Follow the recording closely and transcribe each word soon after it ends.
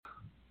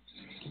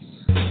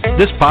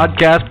This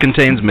podcast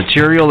contains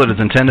material that is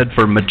intended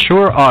for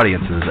mature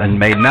audiences and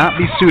may not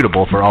be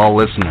suitable for all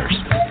listeners.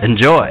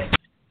 Enjoy.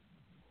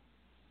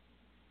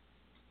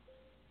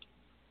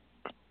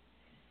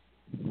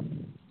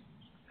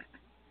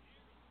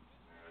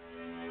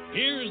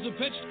 Here's the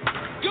pitch.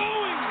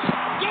 Going!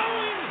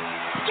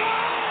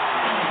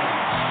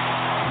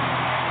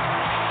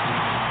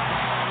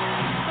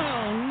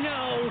 Oh,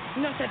 no!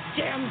 Not the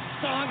damn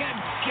song again!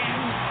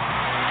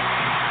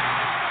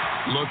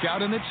 Look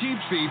out in the cheap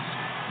seats.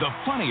 The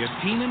funniest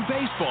team in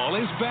baseball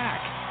is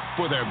back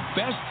for their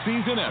best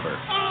season ever.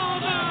 All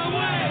the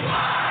way!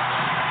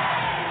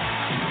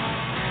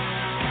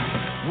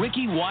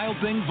 Ricky Wild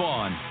Thing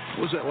Vaughn.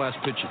 What was that last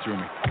pitch you threw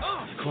me?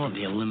 Call it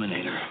the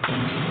Eliminator.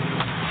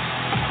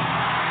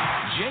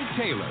 Jake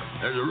Taylor.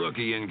 There's a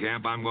rookie in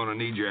camp I'm going to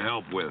need your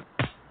help with.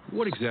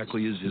 What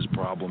exactly is his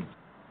problem?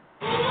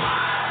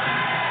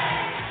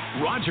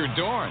 Roger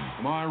Dorn.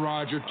 Come on,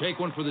 Roger. Take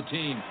one for the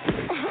team.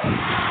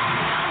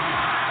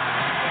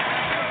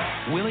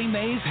 Willie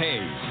Mays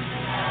Hayes.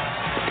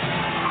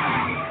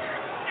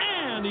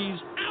 And he's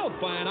out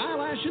by an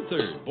eyelash at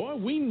third. Boy,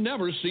 we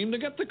never seem to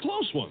get the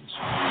close ones.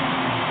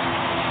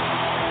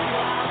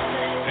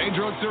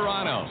 Pedro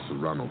Serrano.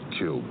 Serrano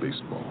killed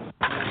baseball.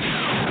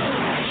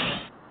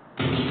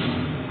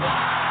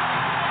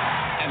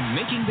 And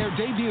making their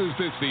debuts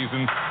this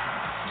season,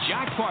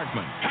 Jack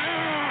Parkman.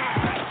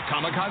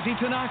 Kamikaze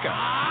Tanaka.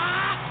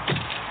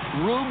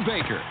 Rube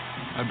Baker.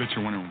 I bet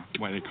you're wondering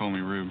why they call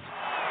me Rube.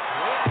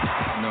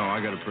 No,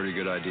 I got a pretty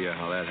good idea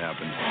how that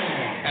happened.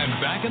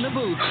 And back in the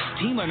booth,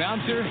 team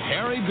announcer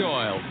Harry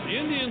Doyle. The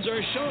Indians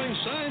are showing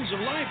signs of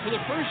life for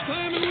the first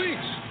time in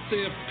weeks.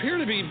 They appear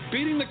to be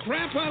beating the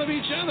crap out of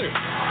each other.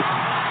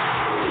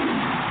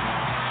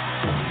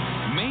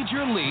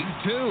 Major League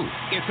 2.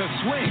 It's a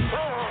swing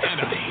and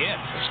a hit.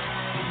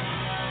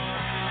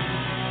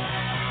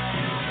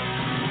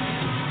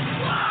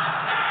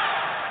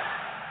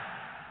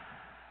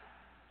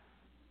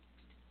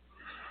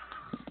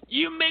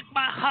 You make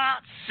my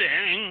heart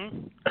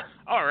sing.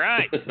 All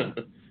right.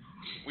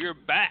 We're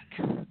back.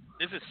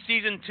 This is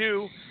season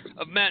 2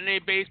 of Matinee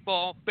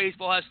Baseball.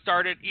 Baseball has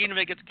started. Even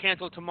if it gets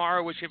canceled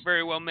tomorrow, which it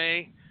very well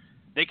may,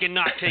 they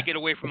cannot take it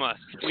away from us.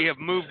 We have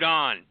moved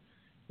on.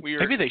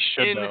 Maybe they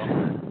should, though.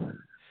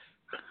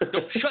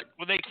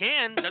 Well, they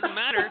can. Doesn't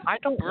matter. I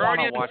don't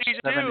want to watch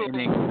season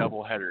 7-inning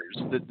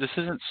doubleheaders. This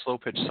isn't slow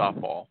pitch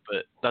softball,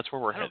 but that's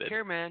where we're I don't headed.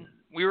 care, man.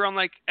 We were on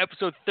like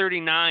episode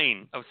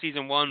 39 of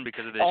season 1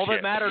 because of this all shit.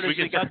 that mattered is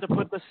we got to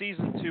put the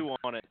season 2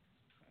 on it,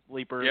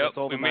 Leaper. Yep, That's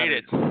all we that made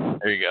mattered. it.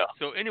 There you go.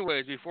 So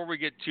anyways, before we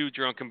get too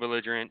drunk and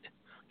belligerent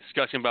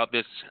discussing about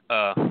this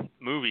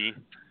movie,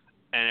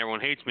 and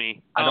everyone hates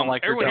me. I don't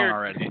like your tone here,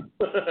 already.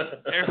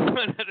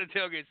 Everyone at the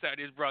Tailgate side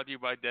is brought to you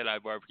by Deadeye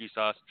Barbecue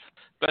Sauce.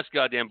 Best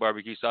goddamn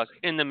barbecue sauce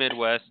in the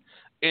Midwest,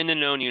 in the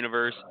known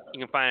universe. You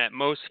can find it at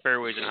most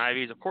Fairways and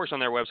Hy-Vees, of course, on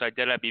their website,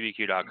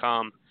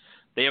 deadeyebbq.com.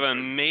 They have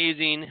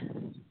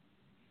amazing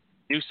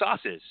new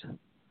sauces.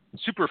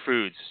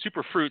 Superfoods,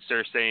 superfruits,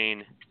 they're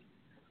saying,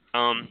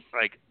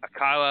 like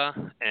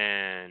Akala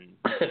and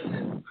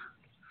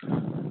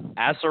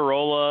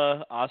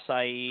Acerola,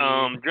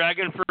 acai.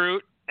 dragon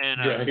fruit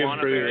and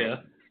guana berry.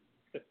 Yeah.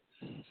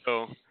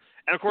 So,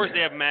 and of course they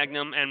have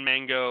Magnum and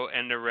Mango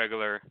and the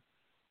regular,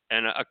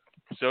 and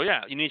so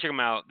yeah, you need to check them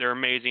out. They're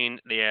amazing.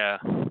 Yeah,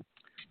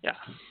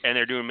 and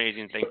they're doing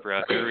amazing things for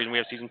us. That's the reason we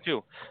have season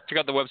 2. Check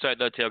out the website,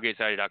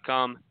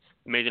 thetailgatesociety.com.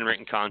 Amazing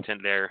written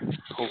content there,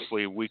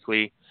 hopefully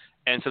weekly,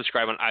 and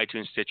subscribe on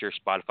iTunes, Stitcher,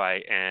 Spotify,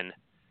 and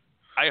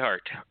iHeart.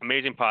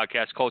 Amazing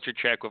podcast. Culture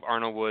Check with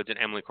Arnold Woods and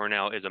Emily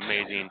Cornell is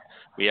amazing.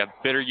 We have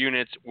Bitter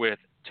Units with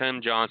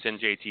Tim Johnson,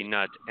 JT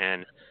Nutt,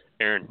 and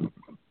Aaron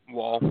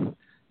Wall.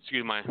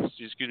 Excuse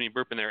me,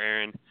 burping there,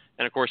 Aaron.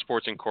 And of course,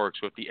 Sports and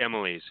Corks with the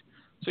Emilys.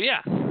 So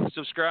yeah,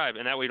 subscribe,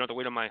 and that way you don't have to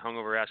wait on my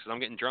hungover ass because I'm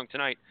getting drunk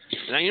tonight.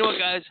 And now, you know what,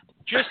 guys?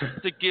 Just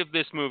to give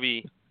this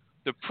movie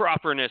the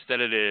properness that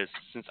it is,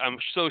 since I'm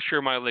so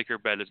sure my liquor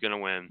bet is going to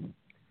win,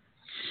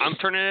 I'm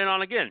turning it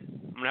on again.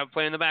 I'm going to have it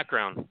play in the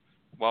background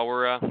while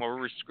we're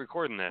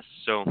recording this.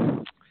 So,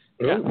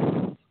 yeah.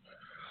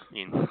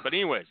 But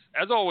anyways,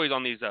 as always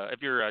on these,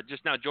 if you're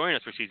just now joining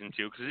us for season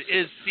 2, because it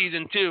is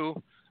season 2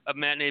 of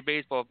Matinee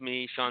Baseball with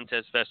me, Sean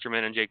Tez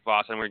Festerman, and Jake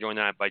Voss, and we're joined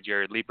tonight by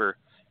Jared Leaper,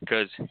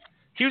 because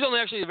he was only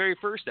actually the very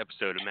first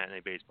episode of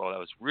Matinee Baseball. That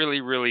was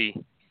really, really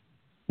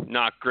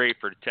not great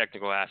for the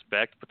technical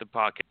aspect, but the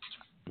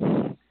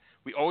podcast.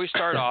 We always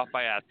start off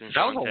by asking That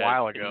Sean was a Tez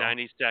while ago. in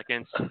 90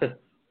 seconds.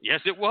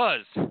 Yes, it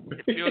was.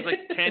 It feels like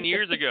 10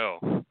 years ago.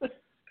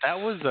 That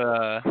was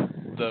the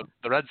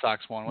Red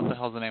Sox one. What the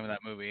hell's the name of that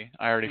movie?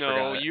 I already forgot.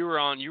 No, you were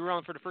on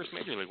for the first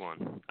Major League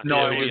one. No,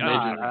 I was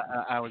not.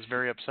 I was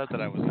very upset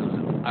that I was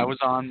not. I was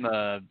on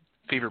the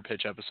Fever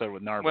Pitch episode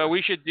with Narber. Well,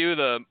 we should do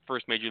the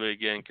first Major League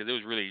again because it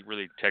was really,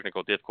 really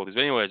technical difficulties.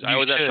 But anyways, I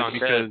was at Sean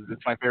because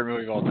it's my favorite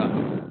movie of all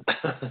time.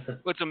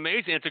 What's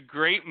amazing, it's a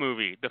great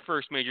movie. The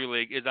first Major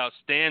League is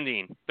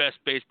outstanding. Best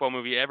baseball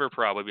movie ever,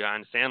 probably,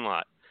 behind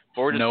Sandlot.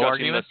 But we're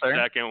discussing the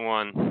second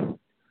one.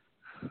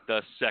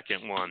 The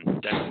second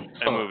one.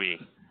 That movie.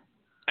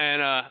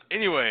 And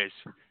anyways,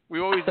 we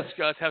always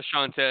discuss how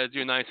Shantez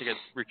do a nice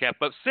recap.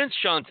 But since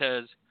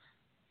Shantez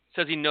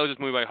says he knows this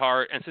movie by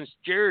heart, and since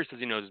Jared says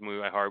he knows this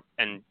movie by heart,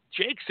 and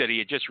Jake said he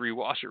had just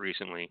rewatched it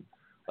recently,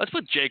 let's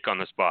put Jake on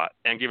the spot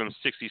and give him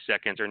 60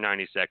 seconds or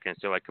 90 seconds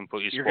to like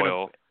completely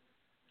spoil.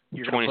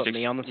 You're going to put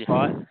me on the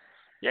spot?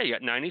 Yeah, you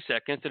got 90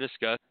 seconds to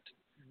discuss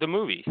the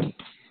movie,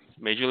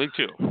 Major League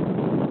 2.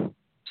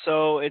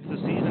 So it's the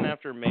season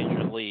after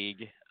Major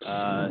League.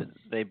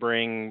 They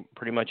bring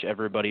pretty much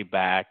everybody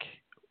back.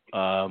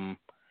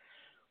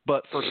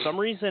 But for some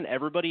reason,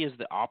 everybody is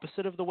the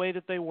opposite of the way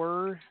that they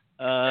were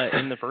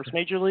in the first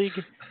Major League.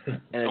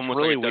 And it's almost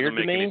really like it weird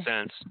to me. Any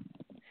sense.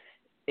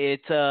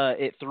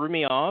 It threw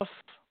me off.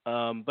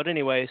 But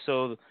anyway,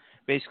 so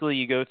basically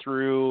you go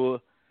through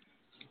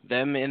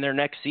them in their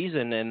next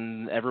season,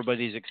 and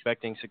everybody's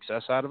expecting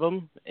success out of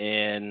them,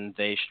 and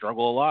they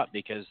struggle a lot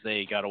because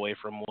they got away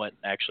from what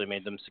actually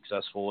made them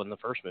successful in the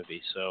first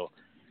movie. So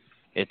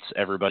it's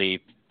everybody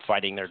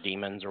fighting their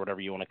demons or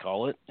whatever you want to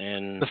call it,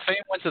 and the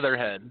fame went to their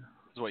head,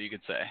 is what you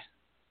could say.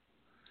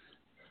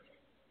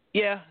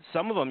 Yeah,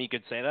 some of them you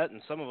could say that,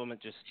 and some of them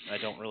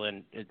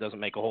it doesn't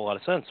make a whole lot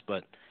of sense,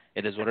 but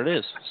it is what it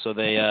is. So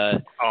they.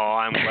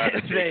 I'm glad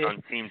that Jake's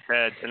on Team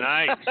Ted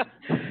tonight.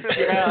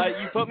 Yeah,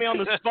 you put me on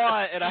the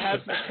spot, and I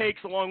have some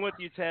takes along with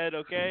you, Ted.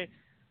 Okay.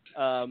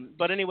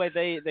 But anyway,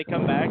 they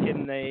come back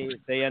and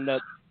they end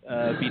up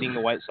beating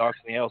the White Sox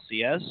in the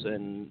LCS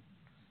and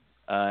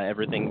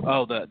everything.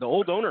 Oh, the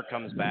old owner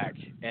comes back,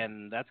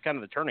 and that's kind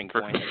of the turning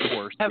point, of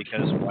course,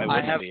 because why wouldn't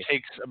I have he?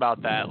 takes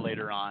about that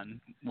later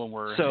on when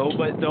we're. So,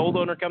 but the old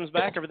owner comes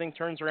back, everything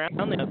turns around.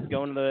 They end up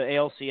going to the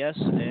ALCS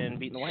and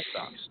beating the White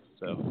Sox.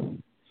 So.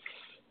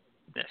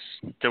 Yes,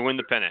 to win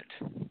the pennant.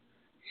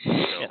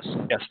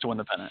 Yes, to win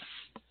the pennant.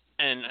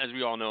 And as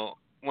we all know,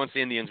 once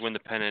the Indians win the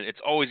pennant, it's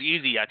always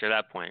easy after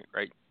that point,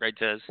 right? Right,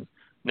 Tez?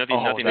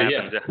 Nothing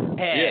happens.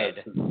 Yeah,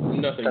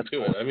 nothing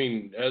to it. I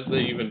mean, as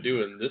they even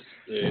do in this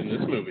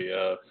movie,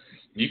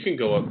 you can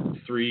go up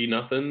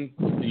 3-0,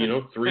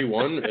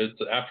 3-1. It's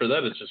after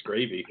that, it's just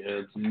gravy,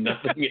 and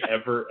nothing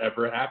ever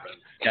happens.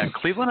 Yeah,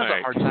 Cleveland has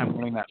a hard time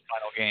winning that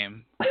final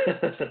game.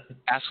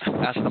 Ask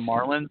the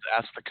Marlins,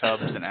 ask the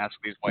Cubs, and ask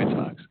these White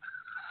Sox.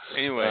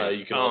 Anyway,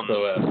 you can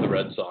also ask the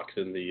Red Sox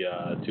in the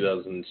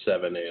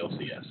 2007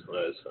 ALCS.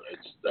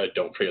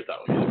 Don't forget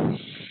that one either.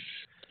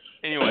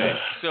 Anyway,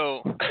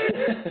 so all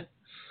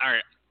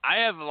right, I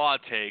have a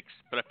lot of takes,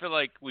 but I feel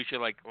like we should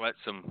let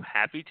some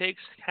happy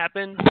takes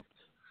happen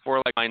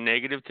for my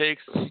negative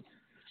takes.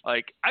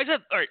 I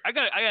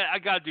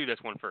gotta do this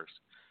one first.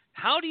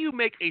 How do you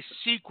make a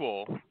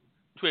sequel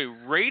to a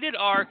rated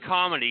R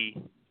comedy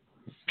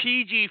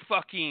PG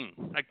fucking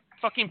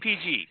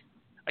PG?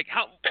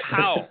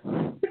 How?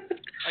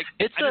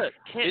 It's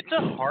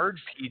a hard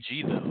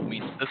PG though. I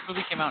mean, this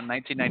movie came out in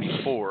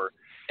 1994,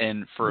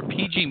 and for a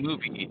PG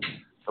movie,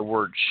 the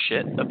word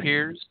shit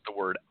appears, the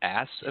word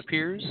ass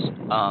appears.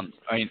 I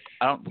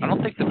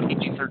don't think the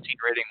PG-13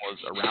 rating was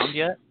around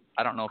yet.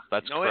 I don't know if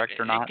that's correct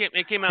or not.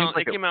 It came out.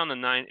 It came out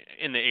in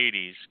the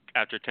 80s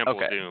after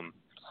Temple of Doom.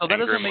 So that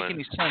doesn't make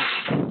any sense.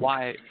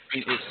 Why? I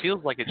mean, it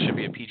feels like it should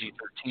be a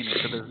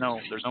PG-13. So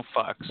there's no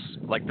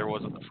fucks like there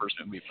was in the first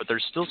movie, but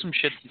there's still some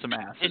shit and some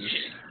asses.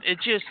 It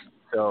just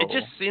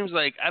seems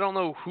like I don't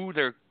know who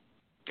they're.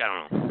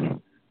 I don't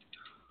know.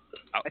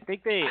 I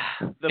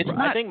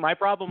think my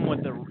problem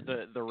with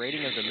the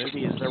rating of the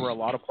movie is there were a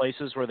lot of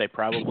places where they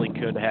probably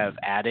could have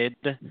added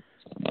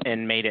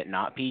and made it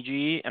not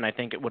PG, and I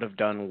think it would have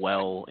done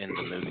well in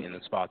the movie, in the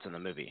spots in the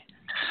movie.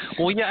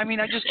 Well, yeah, I mean,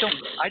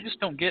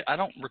 I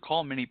don't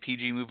recall many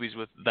PG movies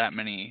with that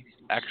many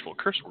actual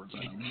curse words in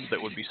them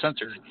that would be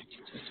censored.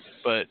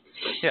 But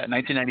yeah,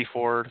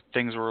 1994,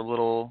 things were a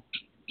little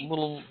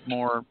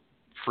more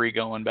free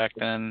going back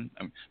then.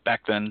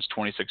 Back then, it's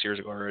 26 years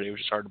ago already,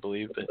 which is hard to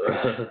believe. But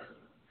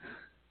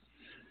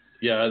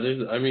yeah,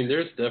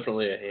 there's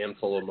definitely a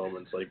handful of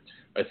moments.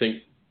 I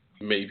think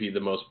maybe the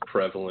most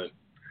prevalent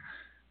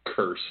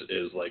curse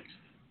is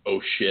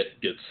 "oh shit"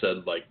 gets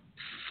said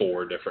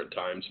 4 different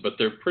times, but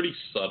they're pretty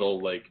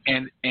subtle.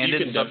 And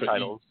in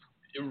subtitles.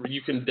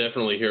 You can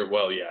definitely hear it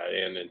well, yeah,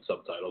 and in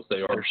subtitles.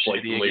 They are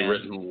blatantly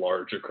written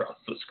large across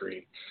the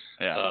screen.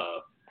 Yeah.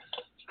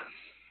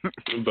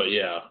 But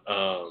yeah,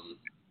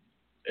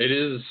 it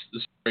is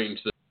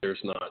strange that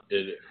there's not.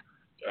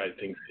 I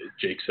think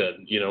Jake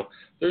said,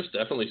 there's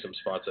definitely some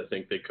spots I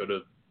think they could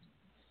have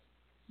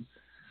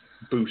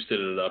boosted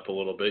it up a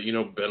little bit,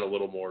 been a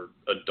little more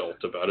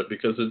adult about it,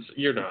 because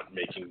you're not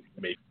making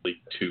Major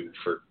League 2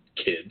 for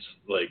kids.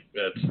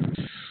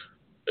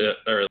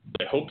 Or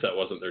I hope that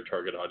wasn't their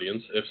target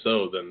audience. If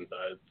so, then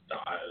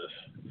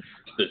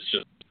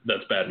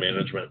that's bad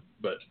management.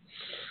 But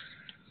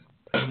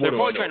they're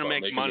probably trying to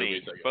make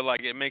money, but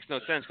it makes no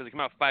sense because it came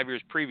out 5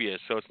 years previous,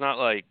 so it's not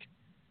like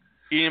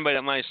anybody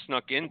that might have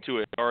snuck into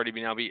it already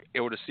be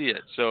able to see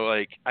it. So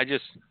I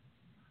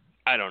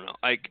don't know.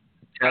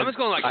 I'm just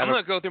going I'm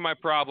gonna go through my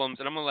problems,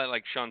 and I'm gonna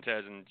let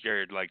Shantez and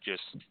Jared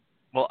just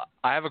Well,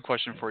 I have a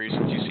question for you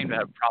since you seem to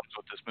have problems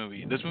with this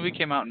movie. This movie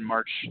came out in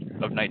March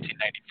of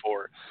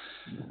 1994.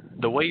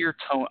 The way your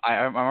tone,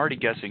 I'm already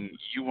guessing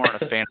you weren't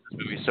a fan of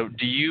this movie. So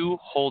do you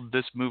hold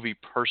this movie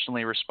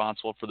personally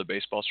responsible for the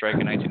baseball strike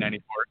in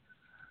 1994?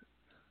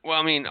 Well,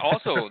 I mean,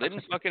 also,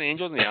 didn't fucking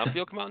Angels in the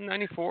Outfield come out in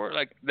 94?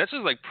 Like, this is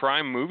like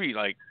prime movie,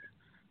 like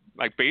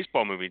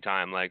baseball movie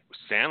time. Like,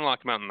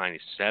 Sandlot came out in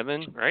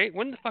 97, right?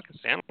 When the fuck is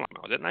Sandlot come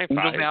out? Was it 95?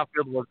 Angels in the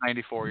Outfield was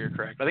 94, you're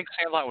correct. I think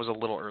Sandlot was a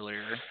little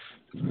earlier.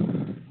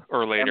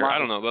 Or later, Sandlot, I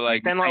don't know, but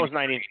like... Sandlot was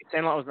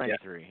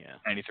 93, yeah.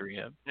 93,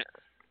 yeah.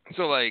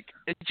 So, like,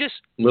 it just...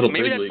 Little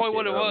maybe Big that's League probably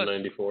what it came out was.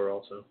 in 94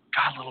 also.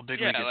 God, Little Big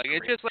League. Yeah, like,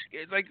 it's just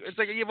it's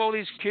like you have all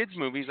these kids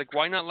movies, like,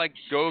 why not, like,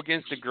 go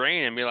against the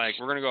grain and be like,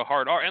 we're going to go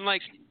hard R? And,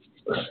 like,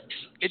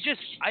 it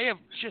just... I have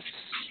just...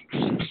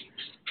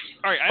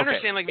 All right, I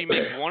understand, like, if you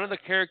make one of the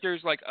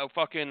characters, like, a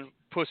fucking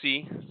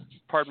pussy,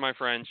 pardon my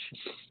French,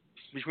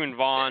 between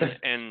Vaughn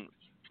and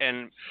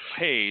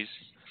Hayes,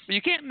 but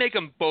you can't make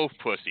them both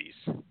pussies,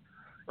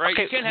 right?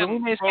 Okay, you can't have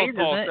them both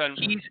all of a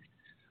sudden...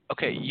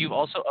 Okay, you've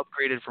also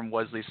upgraded from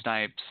Wesley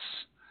Snipes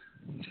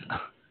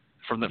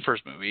from the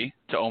first movie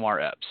to Omar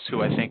Epps,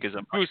 who I think is a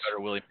much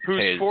better William Who's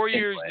Hayes 4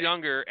 years anyway.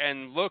 younger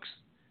and looks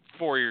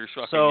 4 years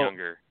fucking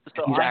younger.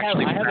 So He's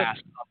actually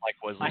fast, unlike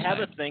Wesley I have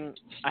Snipes.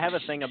 I have a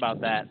thing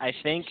about that. I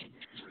think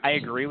I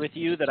agree with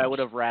you that I would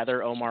have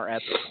rather Omar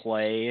Epps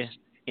play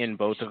in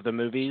both of the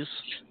movies,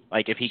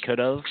 like if he could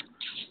have.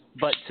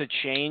 But to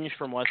change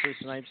from Wesley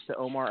Snipes to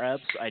Omar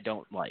Epps, I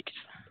don't like.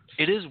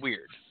 It is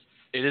weird.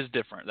 It is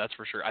different, that's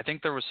for sure. I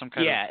think there was some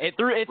kind of... Yeah, it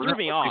threw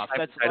me off.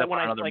 That's right when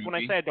up when I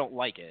movie. say I don't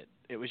like it.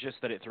 It was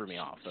just that it threw me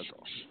off. That's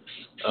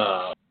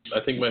all. I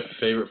think my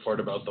favorite part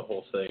about the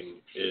whole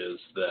thing is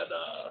that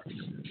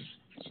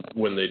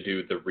when they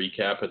do the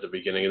recap at the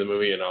beginning of the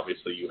movie, and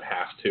obviously you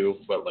have to,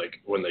 but like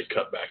when they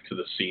cut back to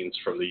the scenes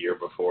from the year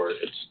before,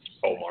 it's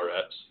Omar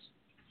Epps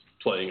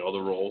playing all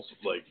the roles,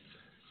 like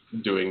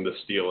doing the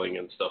stealing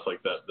and stuff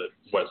like that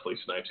Wesley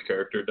Snipes'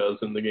 character does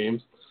in the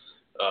games.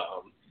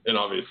 And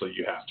obviously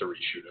you have to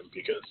reshoot him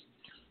because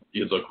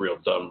you'd look real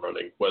dumb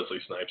running Wesley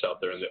Snipes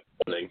out there in the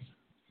opening.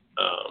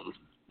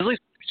 Wesley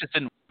Snipes just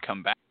didn't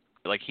come back.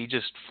 Like, he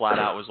just flat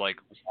out was like,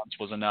 once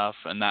was enough,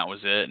 and that was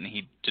it, and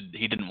he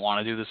didn't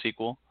want to do the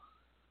sequel.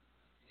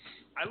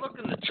 I looked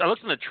in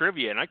the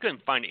trivia and I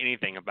couldn't find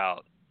anything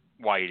about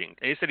why he didn't.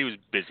 They said he was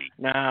busy.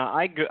 Nah,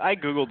 I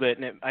googled it,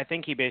 and I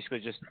think he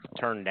basically just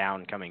turned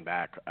down coming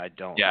back. I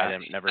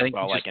never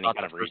saw like any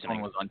kind of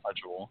reasoning. Was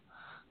untouchable.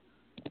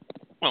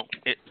 Well,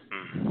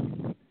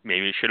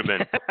 maybe it should have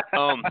been.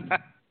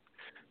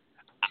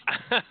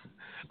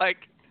 Like,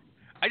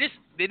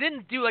 they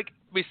didn't do, like,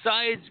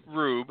 besides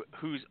Rube,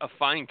 who's a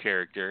fine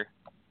character,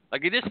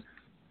 like,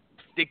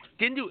 they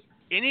didn't do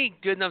any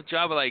good enough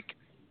job of, like,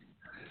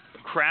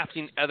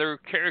 crafting other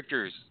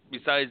characters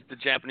besides the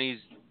Japanese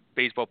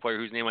baseball player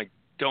whose name I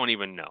don't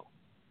even know.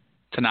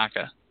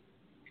 Tanaka.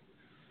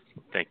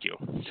 Thank you,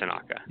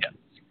 Tanaka. Yeah.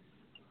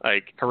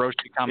 Like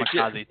Hiroshi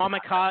Kamikaze.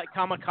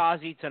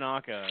 Kamikaze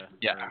Tanaka.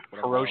 Yeah,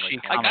 Hiroshi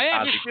Kamikaze. Like, I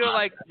actually feel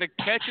like the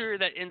catcher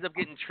that ends up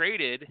getting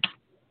traded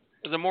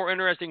is a more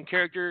interesting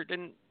character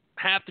than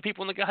half the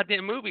people in the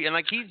goddamn movie. And,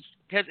 like, he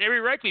has every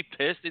right to be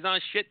pissed. He's on a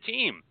shit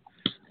team.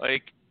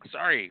 Like,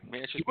 sorry,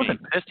 man. He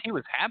wasn't pissed. He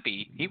was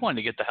happy. He wanted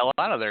to get the hell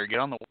out of there, get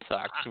on the White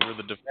Sox, who were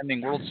the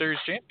defending World Series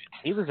champions.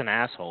 He was an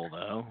asshole,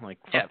 though. Like,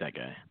 fuck that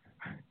guy.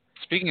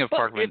 Speaking of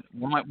Parkman,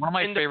 one of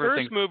my favorite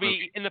things.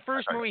 In the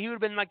first movie, he would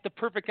have been like the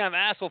perfect kind of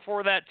asshole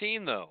for that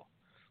team, though.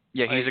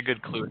 Yeah, he's a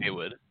good Clue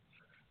Haywood.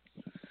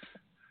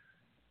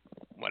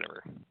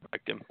 Whatever,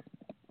 liked him.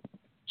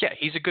 Yeah,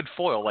 he's a good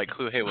foil like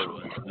Clue Haywood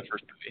was in the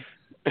first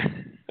movie.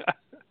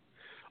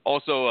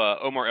 Also,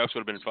 Omar Epps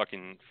would have been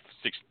fucking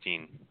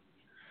 16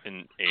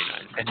 in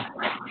 '89.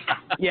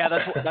 Yeah,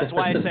 that's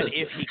why I said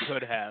if he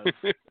could have,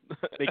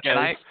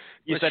 because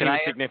you said he was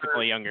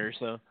significantly younger.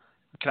 So,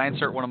 can I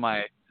insert one of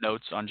my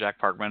notes on Jack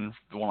Parkman?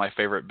 One of my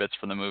favorite bits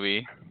from the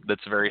movie.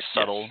 That's very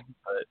subtle,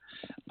 but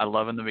I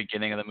love in the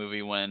beginning of the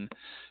movie when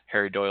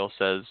Harry Doyle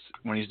says,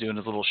 when he's doing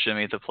his little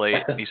shimmy at the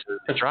plate, he says,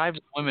 "It drives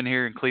women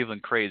here in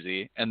Cleveland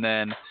crazy." And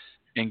then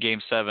in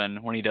Game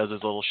 7, when he does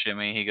his little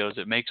shimmy, he goes,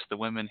 "It makes the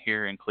women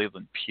here in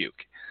Cleveland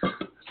puke."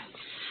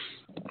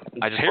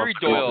 Harry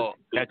Doyle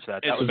catch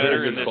that. is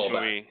better in this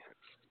movie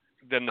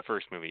than the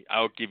first movie.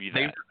 I'll give you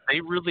that.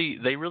 They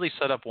really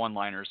set up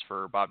one-liners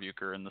for Bob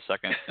Uecker in the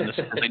second.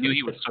 They knew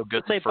he was so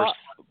good.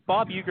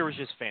 Bob Uecker was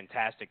just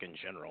fantastic in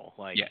general.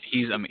 Like, yeah,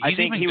 I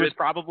think he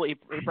probably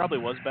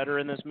was better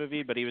in this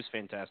movie, but he was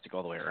fantastic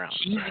all the way around.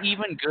 He's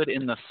even good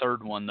in the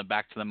third one, the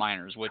Back to the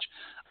Minors, which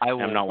I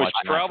will. I'm not watching.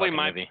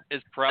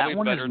 Is probably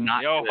better.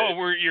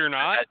 You're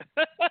not.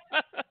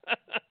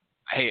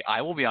 Hey,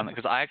 I will be on that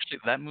because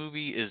that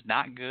movie is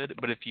not good,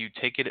 but if you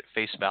take it at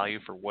face value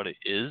for what it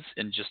is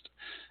and just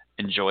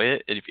enjoy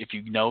it, if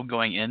you know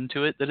going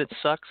into it that it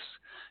sucks,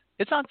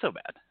 it's not so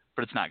bad,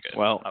 but it's not good.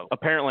 Well,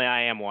 apparently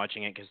I am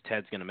watching it because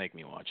Ted's going to make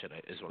me watch it,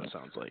 is what it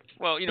sounds like.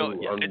 Well,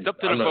 it's up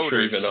to I'm the not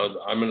voters. sure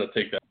I'm going to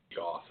take that week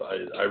off.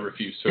 I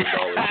refuse to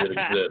acknowledge it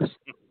exists.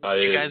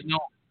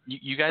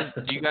 You guys,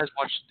 do you guys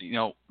watch?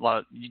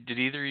 Did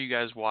either of you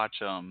guys watch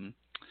The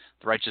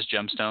Righteous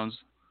Gemstones?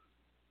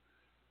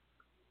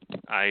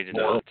 I did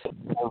not.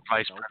 Or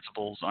Vice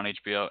Principals on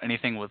HBO.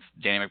 Anything with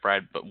Danny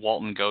McBride, but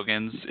Walton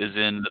Goggins is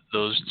in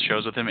those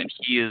shows with him, and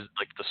he is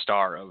like the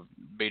star of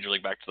Major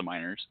League Back to the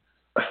Minors.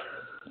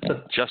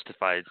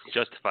 Justified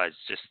just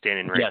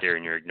standing right there,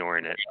 and you're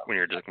ignoring it when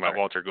you're talking about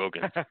Walter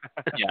Goggins.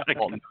 Walton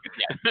Goggins.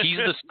 Yeah, he's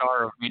the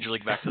star of Major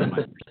League Back to the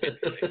Minors.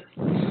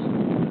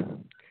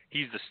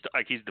 He's the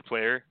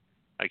player.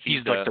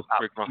 He's the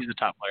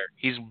top player.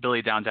 He's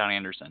Billy Downtown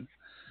Anderson.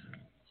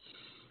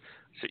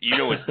 So you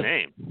know his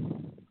name.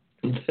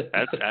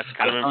 That's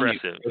kind of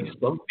impressive. These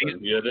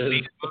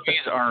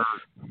movies are,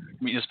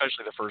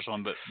 especially the first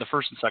one, but the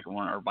first and second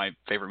one are my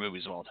favorite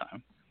movies of all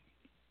time.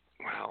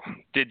 Wow.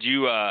 Did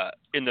you,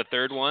 in the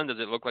third one, does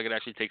it look like it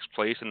actually takes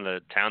place in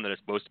the town that it's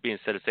supposed to be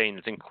instead of saying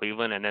it's in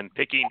Cleveland and then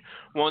picking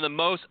one of the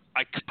most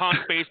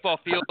iconic baseball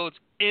fields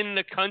in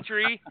the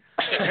country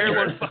that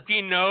everyone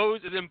fucking knows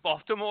is in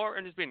Baltimore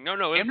and just being,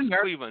 no, it's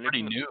Cleveland.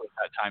 Pretty new at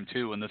that time,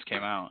 too, when this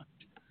came out.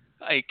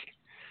 Like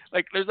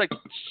there's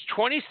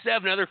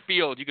 27 other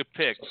fields you could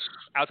pick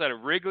outside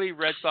of Wrigley,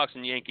 Red Sox,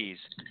 and Yankees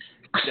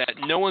that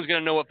no one's going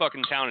to know what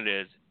fucking town it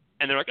is.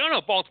 And they're like, oh,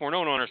 no, Baltimore, no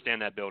one will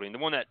understand that building. The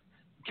one that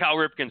Cal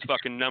Ripken's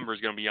fucking number is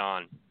going to be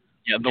on.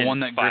 Yeah, the one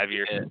that 5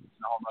 years. Hit, the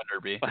home run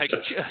derby. God.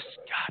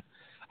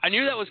 I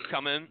knew that was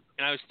coming,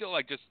 and I was still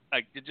it just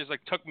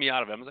took me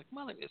out of it. I was like,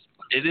 well, it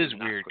is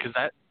weird because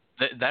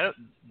that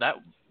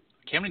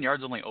Camden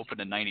Yards only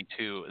opened in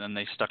 '92, and then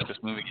they stuck this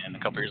movie in a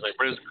couple years later.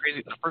 But it was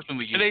crazy. The first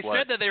movie. And they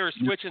said that they were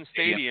switching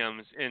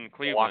stadiums in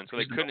Cleveland, so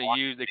they couldn't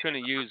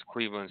use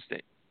Cleveland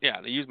State. Yeah,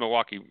 they used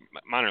Milwaukee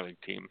minor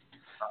league team,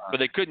 but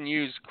they couldn't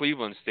use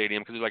Cleveland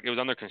Stadium because it was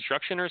under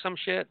construction or some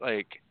shit.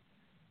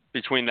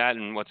 Between that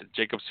and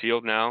Jacobs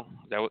Field now?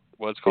 Is that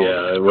what it's called?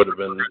 Yeah, it would have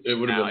been. It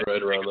would have been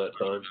right around that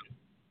time.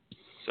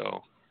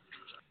 So,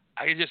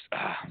 I just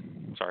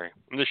sorry,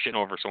 I'm just shitting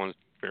over someone's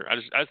beer. I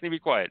just need to be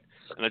quiet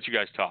and let you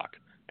guys talk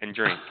and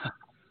drink.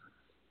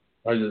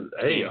 I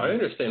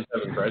understand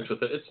having gripes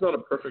with it. It's not a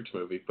perfect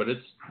movie, but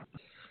it's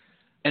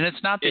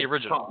not the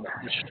original.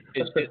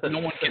 No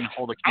one can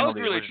hold a candle to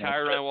the original. I was really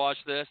tired when I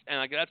watched this,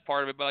 and that's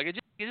part of it. But it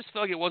just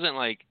felt like it wasn't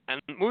and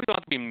movies don't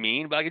have to be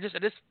mean, but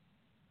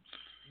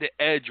the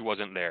edge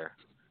wasn't there.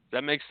 Does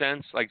that make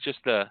sense? It's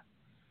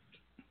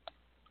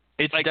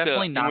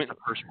definitely not the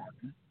first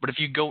one. But if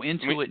you go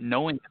into it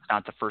knowing it's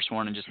not the first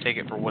one and just take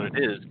it for what it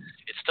is,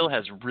 it still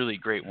has really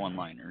great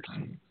one-liners.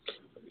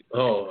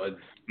 Oh,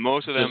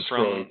 most of them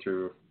scrolling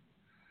through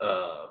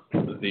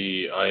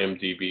the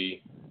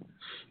IMDb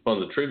on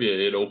the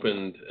trivia. It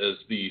opened as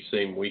the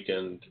same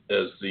weekend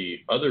as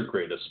the other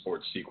greatest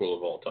sports sequel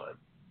of all time.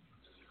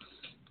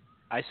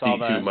 I saw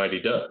that. The Two Mighty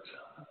Ducks.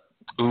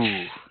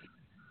 Ooh.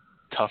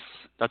 Tough.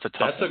 That's a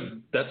tough.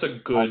 That's a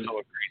good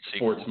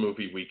sports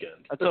movie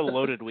weekend. That's a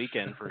loaded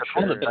weekend for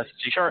sure. One of the best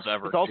sequels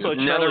ever. It's also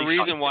another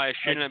reason why it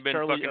shouldn't have been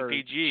fucking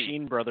PG.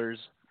 Sheen Brothers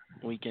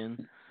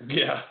weekend.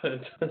 Yeah.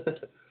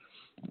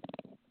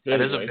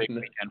 That is a big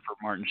weekend for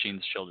Martin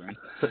Sheen's children.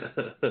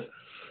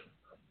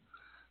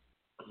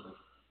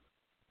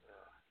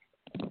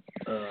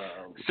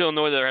 Still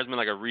annoyed that there hasn't been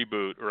a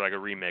reboot or a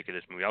remake of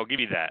this movie. I'll give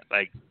you that.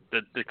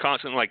 The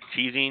constant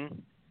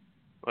teasing,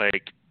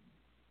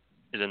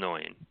 is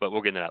annoying, but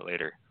we'll get into that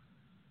later.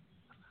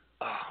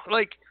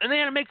 And they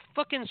had to make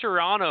fucking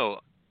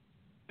Serrano,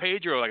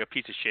 Pedro, a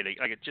piece of shit. It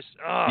just.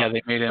 Yeah,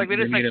 they made him.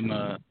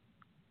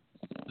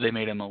 They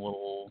made him a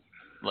little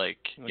very.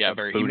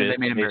 Buddhist, they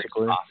made him very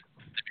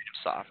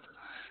soft.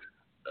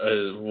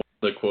 One of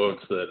the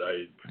quotes that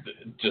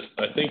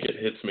I think it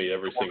hits me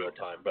every single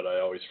time, but I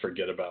always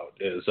forget about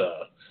is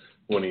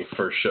when he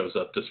first shows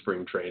up to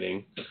spring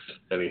training,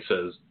 and he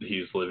says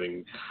he's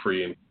living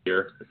free and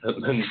queer,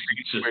 and then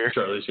just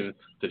Charlie Sheen,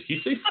 did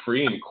he say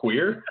free and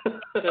queer?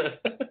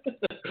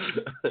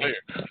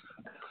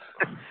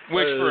 Which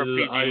for a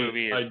PG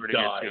movie is pretty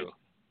good too.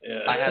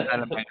 Yeah. I had that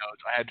in my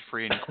notes. I had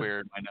free and queer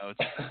in my notes.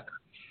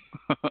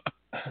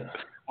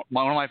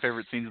 One of my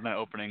favorite scenes in that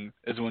opening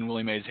is when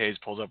Willie Mays Hayes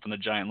pulls up in the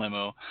giant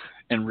limo,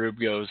 and Rube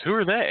goes, "Who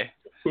are they?"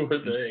 Who are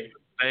they?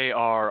 They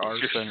are our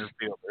center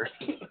fielder.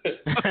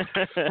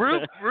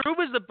 Rube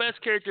is the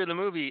best character in the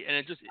movie,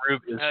 and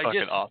Rube is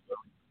fucking awesome.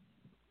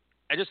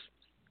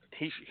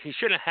 He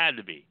shouldn't have had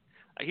to be.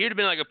 He'd have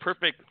been a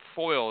perfect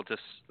foil to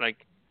why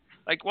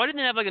didn't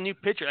they have a new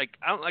pitcher? I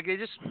don't know.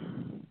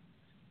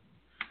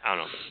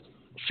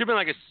 Should have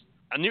been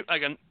a new I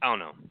don't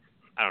know.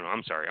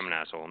 I'm sorry. I'm an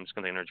asshole. I'm just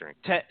gonna take another drink.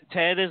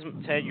 Ted,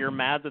 you're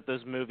mad that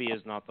this movie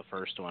is not the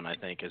first one. I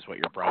think is what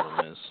your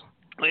problem is.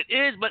 It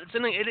is, but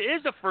it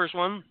is the first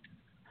one.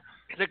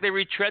 It's they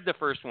retread the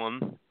first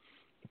one,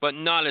 but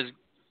not as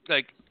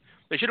they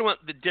should have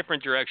went the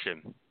different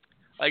direction.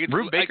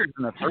 Rube Baker's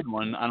in the third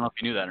one. I don't know if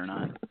you knew that or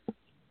not.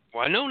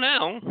 Well, I know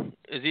now.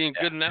 Is he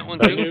good in that one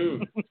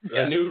too?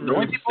 I knew the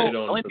only people in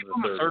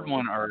the third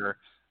one are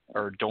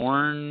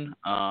Dorn,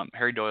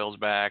 Harry Doyle's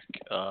back,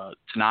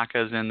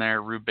 Tanaka's in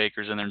there, Rube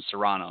Baker's in there, and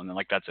Serrano, and then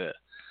that's it.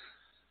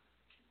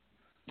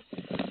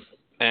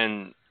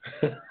 And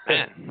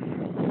Man.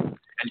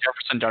 And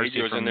Jefferson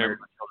Darcy was in there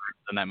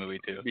in that movie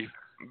too.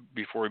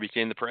 Before he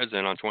became the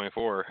president on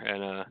 24,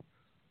 and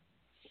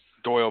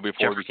Doyle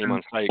before he became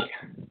on Psych.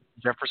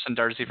 Jefferson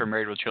Darcy from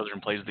Married with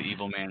Children plays the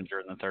evil manager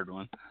in the third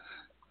one.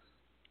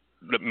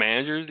 The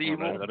manager's the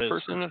evil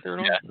person in the third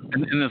one? Yeah,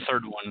 in the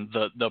third one,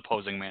 the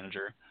opposing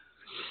manager.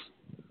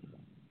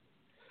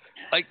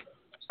 Like,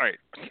 all right,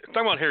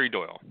 talking about Harry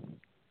Doyle.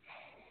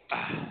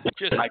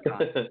 Just talk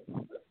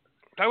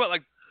about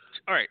like,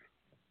 all right,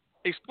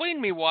 explain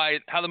to me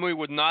how the movie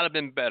would not have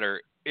been better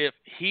if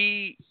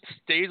he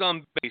stays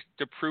on base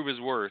to prove his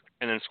worth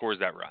and then scores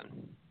that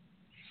run.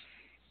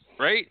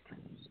 Right?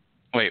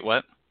 Wait,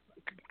 what?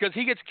 Because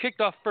he gets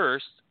kicked off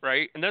first,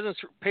 right? And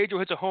Pedro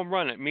hits a home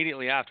run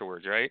immediately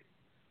afterwards, right?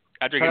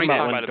 After getting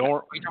hit by the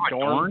Dorn. I'm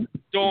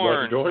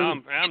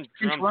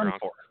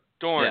drunk.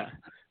 Dorn. Yeah.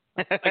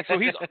 Like, so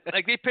he's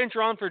like they pinch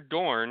run for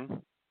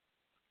Dorn,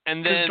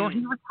 and then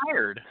Dorn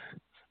retired.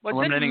 Well,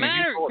 it didn't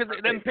matter because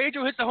then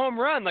Pedro hits the home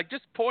run. Like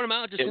just pulling him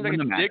out just seems like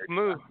a dick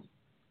move.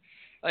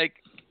 Like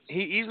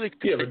he easily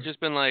could have just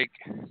been like.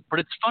 But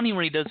it's funny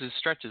when he does his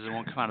stretches and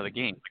won't come out of the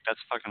game. Like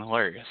that's fucking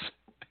hilarious.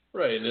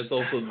 Right, and it's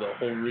also the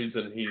whole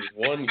reason he's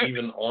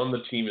even on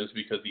the team is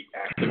because he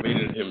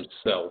activated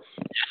himself.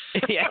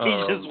 Yeah,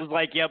 he just was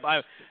like, "Yep,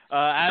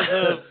 as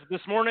of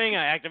this morning,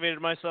 I activated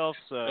myself."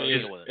 So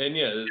and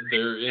yeah,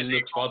 they're in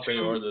the spot they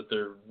are that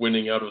they're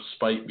winning out of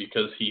spite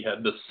because he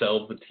had to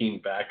sell the team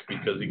back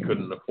because he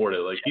couldn't afford it.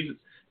 Like you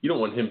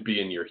don't want him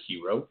being your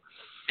hero.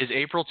 Is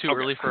April too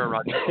early for a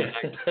Roger?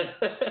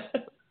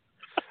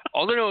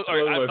 All I know,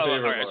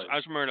 I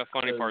just remember the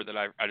funny part that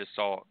I just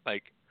saw,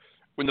 like.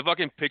 When the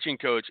fucking pitching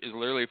coach is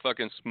literally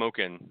fucking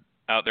smoking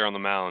out there on the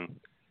mound,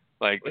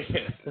 like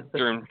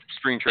during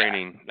spring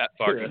training, that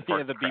fucking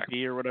part the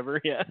BP or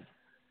whatever, yeah.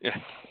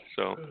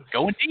 So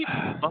going deep,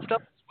 buffed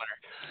up this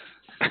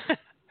winter.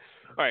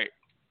 All right.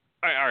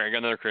 I got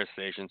another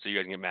criticization, so you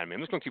guys can get mad at me.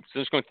 I'm just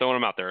gonna throw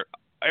them out there.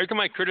 Every time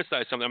I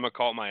criticize something, I'm gonna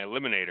call it my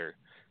eliminator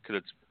because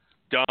it's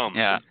dumb.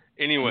 Yeah.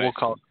 Anyway, we'll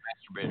call it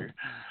the masturbator.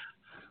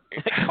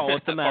 Call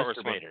it the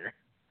masturbator.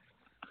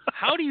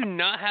 How do you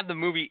not have the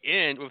movie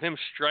end with him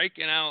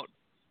striking out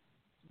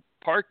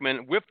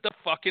Parkman with the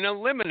fucking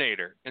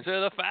eliminator instead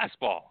of the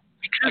fastball?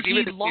 Because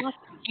he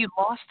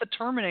lost the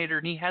Terminator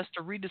and he has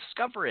to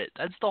rediscover it.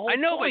 That's the whole point.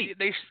 I know, but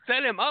they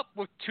set him up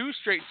with two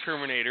straight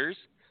Terminators.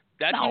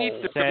 That's when you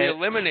put the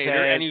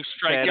eliminator and you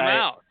strike him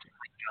out.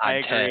 I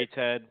agree,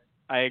 Ted.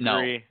 I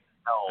agree.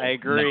 No. I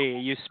agree.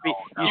 You speed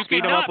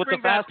him up with the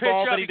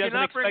fastball, but he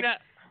doesn't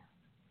expect.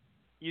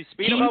 You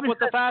speed him up with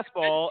the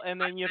fastball, and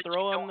then you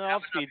throw him the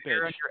off-speed pitch.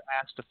 You're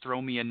asked to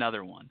throw me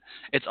another one.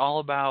 It's all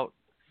about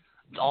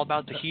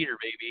the heater,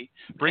 baby.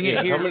 Bring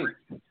it here.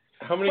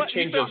 How many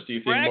change-ups do you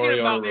think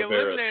Mariano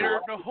Rivera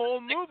threw? The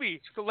whole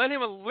movie to let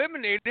him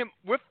eliminate him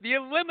with the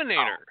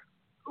eliminator.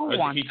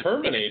 He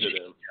terminated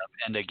him.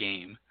 End a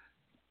game.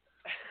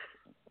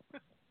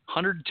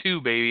 102,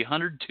 baby.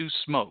 102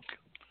 smoke.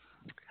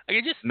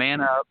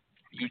 Man up.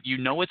 You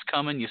know it's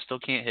coming. You still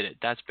can't hit it.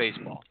 That's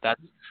baseball. That's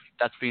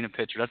being a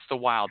pitcher. That's the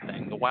wild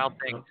thing. The wild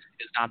thing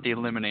is not the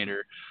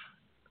eliminator.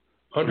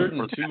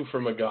 102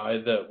 from a guy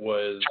that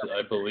was,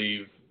 I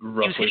believe,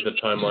 roughly the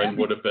timeline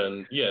would have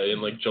been,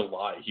 in like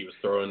July. He was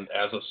throwing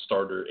as a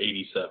starter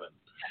 87.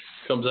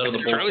 Comes out of the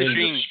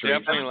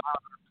bullpen.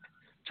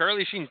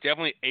 Charlie Sheen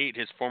definitely ate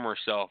his former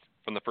self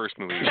from the first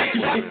movie.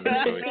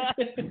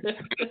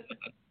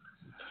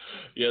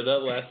 Yeah,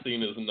 that last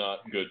scene is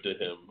not good to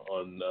him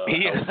on how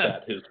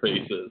fat his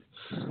face is.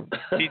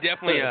 He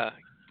definitely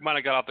might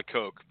have got off the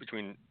coke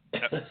between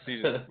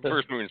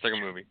first movie and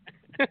second movie.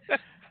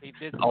 He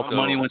did. All the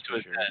money went to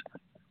his head.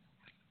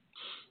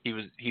 He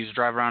was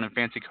driving around in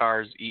fancy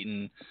cars,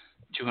 eating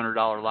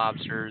 $200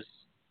 lobsters,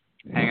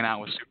 hanging out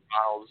with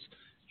supermodels.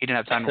 He didn't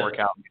have time to work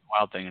out and do the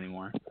wild thing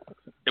anymore.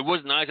 It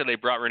was nice that they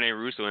brought Renee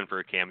Russo in for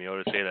a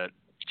cameo to say that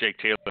Jake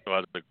Taylor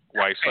was the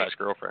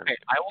wife/girlfriend. Okay,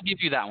 I will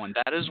give you that one.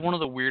 That is one of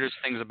the weirdest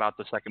things about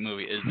the second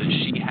movie is that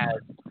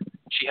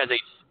she has a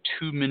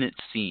 2-minute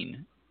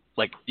scene.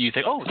 Like you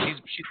think, oh,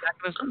 she's back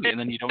in this movie, and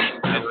then you don't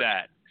know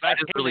that. That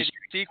is really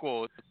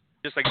sequel.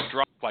 Just like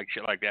drop like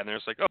shit like that, and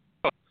it's like, oh,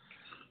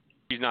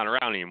 she's not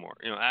around anymore.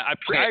 You know, I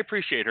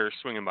appreciate her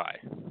swinging by.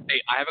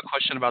 Hey, I have a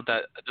question about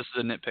that. This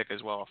is a nitpick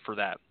as well for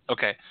that.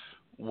 Okay,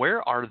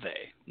 where are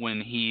they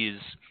when he's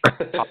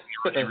talking to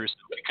Renee Russo?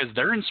 Because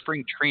they're in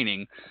spring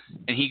training,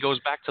 and he goes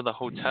back to the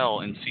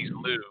hotel and sees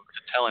Lou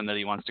to tell him that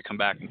he wants to come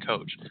back and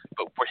coach.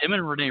 But where him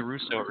and Renee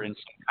Russo are in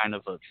some kind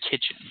of a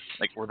kitchen,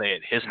 like were they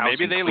at his house?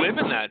 Maybe they live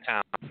in that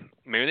town.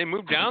 Maybe they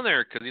moved down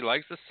there because he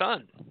likes the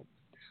sun.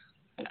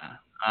 Yeah.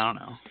 I don't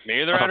know.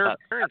 Maybe they're at her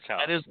parents'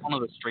 house. That is one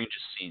of the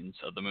strangest scenes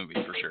of the movie,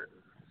 for sure.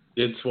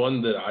 It's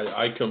one that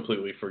I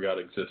completely forgot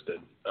existed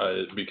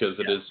because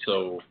it is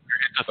so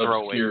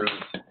obscure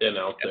and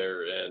out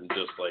there and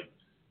just like,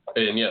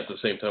 and yeah, at the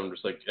same time, I'm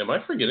just like, am I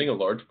forgetting a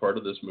large part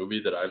of this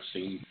movie that I've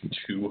seen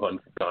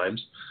 200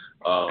 times?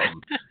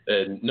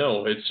 And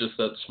no, it's just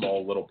that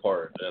small little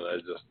part,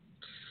 and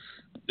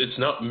it's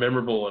not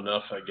memorable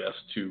enough, I guess,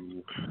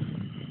 to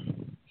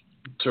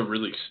to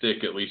really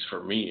stick, at least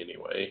for me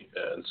anyway.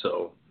 And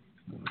so,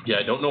 yeah,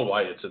 I don't know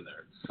why it's in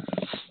there.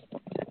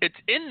 It's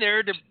in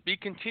there to be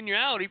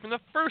continuality from the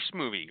first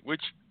movie,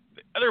 which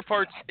the other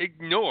parts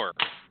ignore.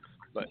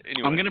 But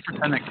anyway. I'm going to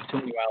pretend that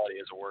continuality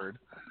is a word.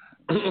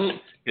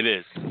 It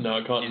is.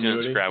 No,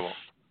 continuity. Scrabble.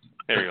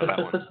 There you go, that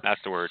one.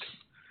 That's the word.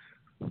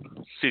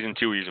 Season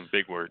 2, we're using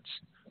big words.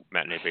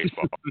 Matinee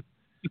baseball.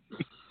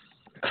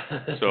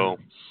 So,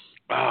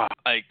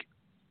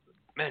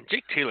 man,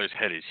 Jake Taylor's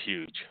head is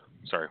huge.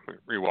 Sorry,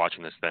 we're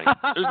rewatching this thing.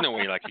 There's no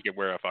way he could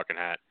wear a fucking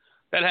hat.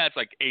 That hat's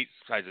like 8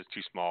 sizes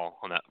too small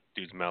on that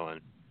dude's melon.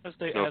 No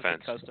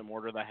offense. They custom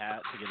order the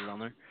hat to get it on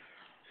there.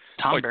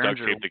 Tom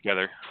Berenger, duct taped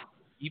together.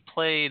 He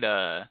played.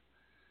 I'm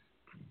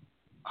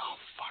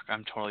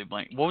totally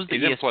blank. What was the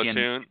He's in ESPN?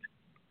 Platoon.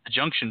 The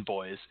Junction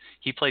Boys.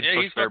 He played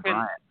he's Bear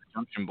Bryant. The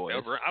Junction Boys.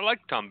 I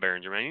like Tom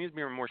Berenger, man. He needs to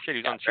be more shit.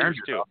 He's on Cheers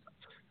too. Awesome.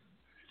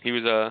 He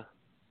was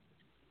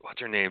what's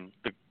her name?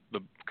 The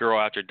girl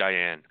after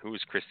Diane, who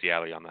was Christy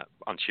Alley on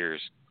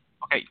Cheers.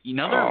 Okay,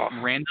 another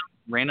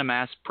random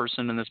ass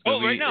person in this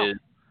movie right now. is.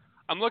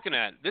 I'm looking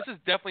at. This is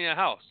definitely a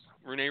house.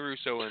 Rene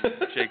Russo and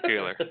Jake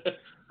Taylor.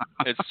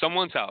 It's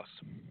someone's house.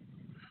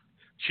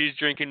 She's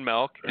drinking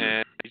milk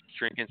and he's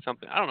drinking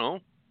something. I don't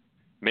know.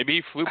 Maybe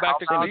he flew back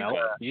to Cleveland.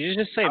 You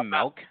just say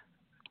milk?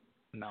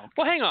 Milk.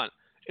 Well, hang on.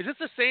 Is this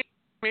the same?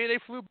 Maybe they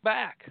flew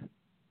back.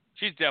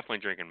 She's definitely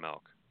drinking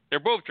milk. They're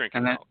both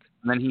drinking milk.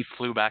 And then he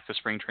flew back to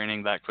spring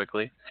training that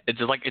quickly. It's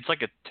like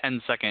a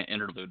 10-second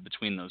interlude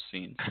between those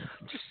scenes.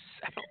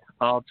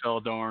 I'll tell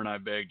Dorn I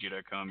begged you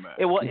to come back.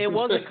 It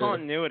was a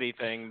continuity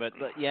thing, but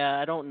yeah,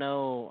 I don't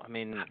know. I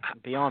mean,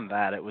 beyond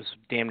that, it was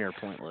damn near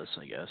pointless,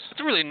 I guess. It's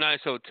a really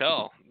nice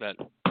hotel that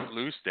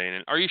Lou's staying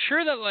in. Are you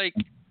sure that, like,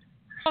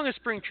 how long is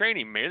spring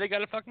training? Maybe they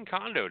got a fucking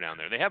condo down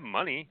there. They have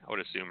money, I would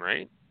assume,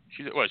 right?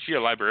 She's a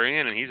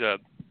librarian and he's a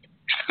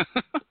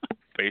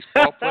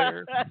baseball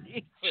player?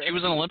 She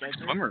was an Olympic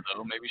swimmer,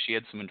 though. Maybe she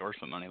had some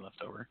endorsement money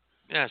left over.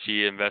 Yeah,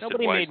 she invested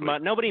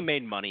Nobody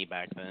made money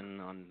back then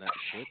on that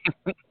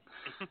shit.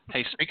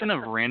 Hey, speaking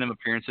of random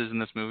appearances in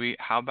this movie,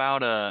 how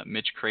about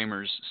Mitch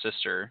Kramer's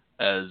sister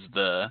as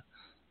the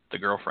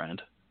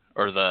girlfriend,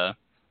 or the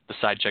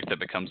side chick that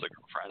becomes the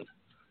girlfriend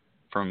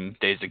from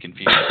Dazed and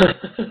Confused?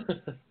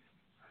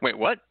 Wait,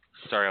 what?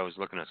 Sorry, I was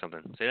looking at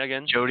something. Say that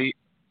again. Jody,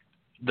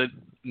 the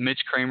Mitch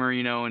Kramer,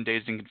 in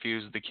Dazed and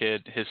Confused, the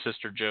kid, his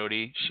sister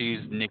Jody, she's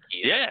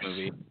Nikki in this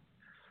movie.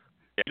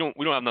 Yeah,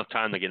 we don't have enough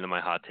time to get into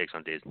my hot takes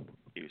on Dazed and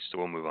Confused, so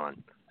we'll move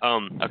on.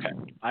 Okay.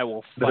 I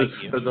will fight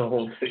you. There's a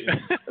whole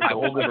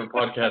different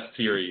podcast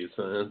series.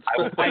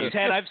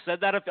 I've said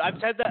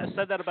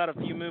that about a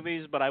few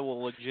movies, but I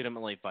will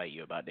legitimately fight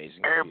you about Dazed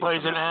and Confused.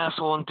 Everybody's an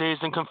asshole in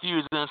Dazed and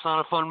Confused, and it's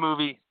not a fun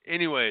movie.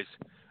 Anyways,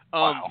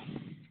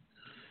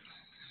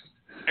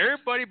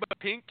 everybody but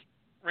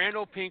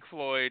Randall Pink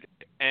Floyd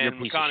and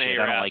McConaughey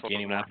are assholes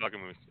in that fucking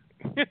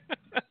movie.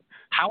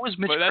 How is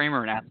Mitch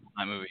Kramer an asshole in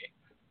that movie?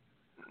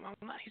 Well,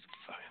 he's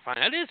fine.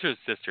 That is his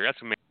sister. That's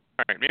amazing.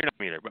 All right, maybe not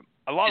me either, but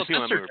a lot of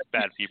people in that movie are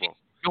bad people.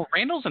 No,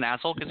 Randall's an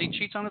asshole because he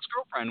cheats on his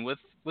girlfriend with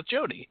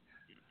Jody.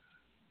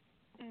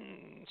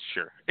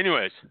 Sure.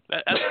 Anyways,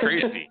 that's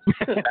crazy.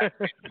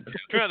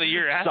 Throughout the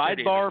year after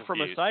sidebar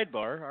from a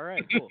sidebar. All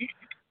right, cool.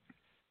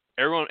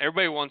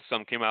 Everybody Wants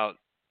Some came out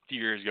a few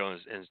years ago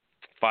and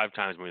 5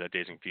 times movie that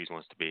Dazed and Confused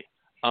wants to be.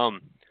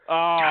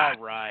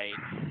 Right.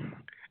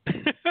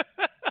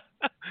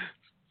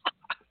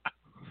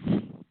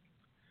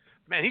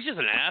 Man, he's just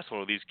an asshole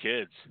to these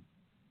kids.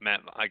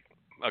 Matt, like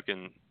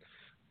fucking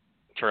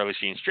Charlie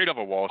Sheen, straight off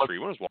of Wall Street.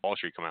 When does Wall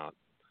Street come out?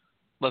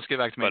 Let's get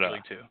back to Major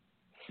League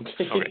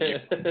 2.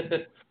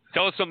 Okay.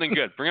 Tell us something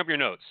good. Bring up your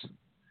notes.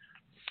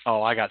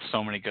 Oh, I got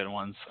so many good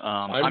ones.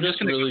 I'm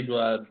just really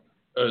glad.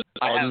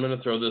 I'm going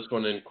to throw this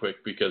one in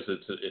quick because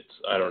it's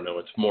I don't know,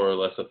 it's more or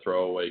less a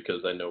throwaway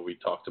because I know we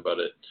talked about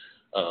it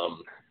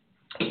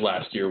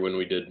last year when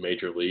we did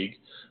Major League.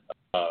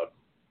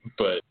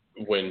 But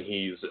when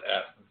he's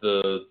at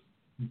the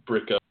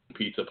Brick Up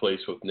pizza place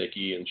with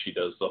Nikki and she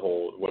does the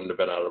whole, wouldn't have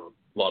been out of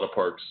a lot of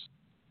parks,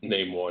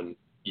 name one,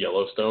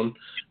 Yellowstone.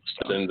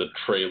 It's in the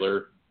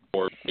trailer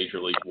for Major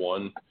League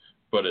One,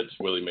 but it's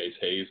Willie Mays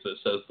Hayes that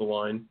says the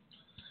line.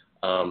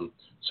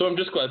 So I'm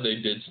just glad they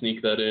did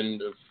sneak that in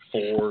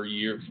 4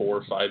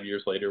 or 5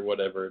 years later,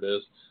 whatever it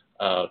is,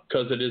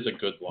 because it is a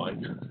good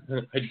line.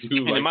 I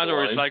do like. They might as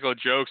well line. recycle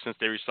jokes since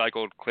they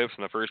recycled clips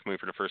from the first movie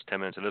for the first 10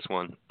 minutes of this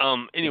one.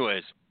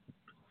 Anyways.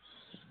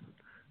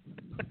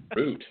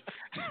 Rude.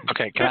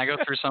 Okay, can I go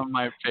through some of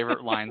my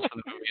favorite lines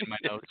from the movie in my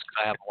notes? Because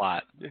I have a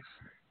lot.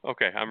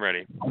 Okay, I'm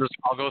ready. I'll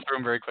go through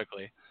them very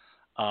quickly.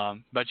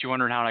 Bet you're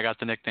wondering how I got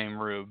the nickname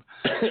Rube.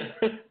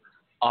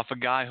 Off a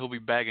guy who'll be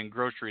bagging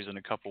groceries in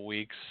a couple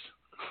weeks.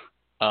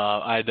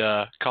 I'd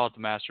call it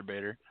the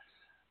masturbator.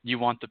 You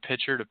want the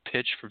pitcher to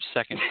pitch from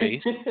second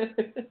base?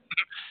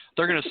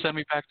 They're going to send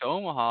me back to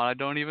Omaha. I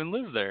don't even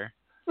live there.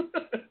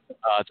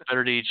 It's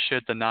better to eat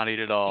shit than not eat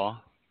at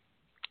all.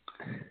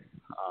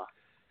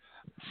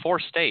 4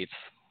 states.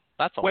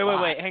 That's a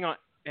lot. Wait. Hang on.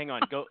 hang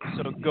on.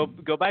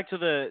 Go back to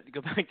the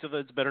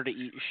it's better to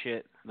eat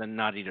shit than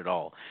not eat at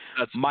all.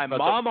 My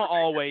mama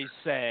always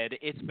said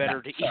it's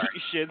better to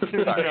eat shit than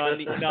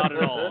not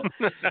at all.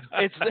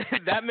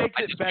 That makes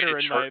it better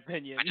in my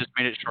opinion. I just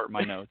made it short in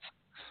my notes.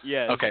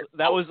 Yeah. Okay.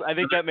 I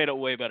think that made it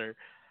way better.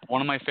 One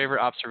of my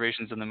favorite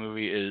observations in the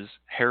movie is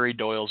Harry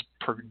Doyle's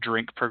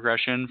drink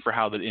progression for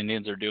how the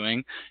Indians are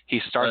doing. He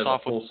starts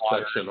off with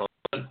water.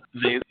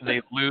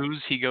 They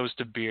lose. He goes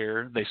to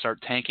beer. They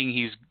start tanking.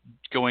 He's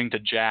going to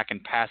Jack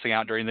and passing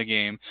out during the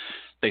game.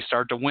 They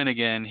start to win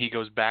again. He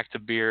goes back to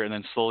beer and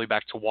then slowly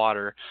back to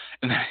water.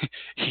 And then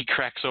he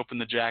cracks open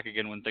the Jack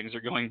again when things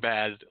are going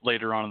bad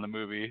later on in the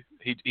movie.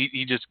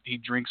 He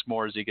drinks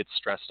more as he gets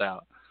stressed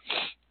out.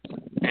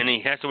 And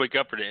he has to wake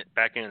up for it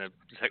back in the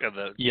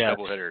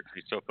double hitter.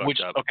 He's so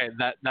fucked up. Okay,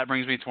 that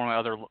brings me to one of my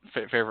other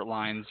favorite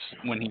lines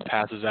when he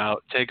passes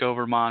out. Take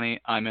over,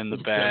 Monty. I'm in the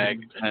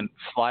bag. And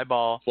fly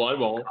ball.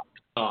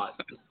 Caught.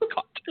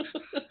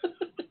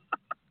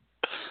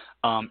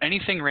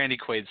 Anything Randy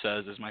Quaid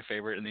says is my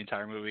favorite in the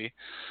entire movie.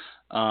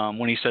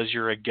 When he says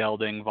you're a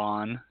gelding,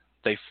 Vaughn.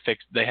 They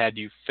had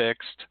you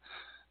fixed.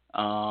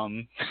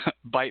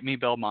 Bite me,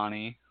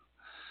 Belmonte.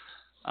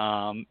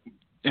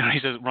 He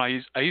says,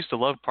 I used to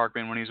love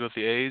Parkman when he was with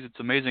the A's. It's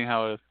amazing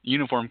how a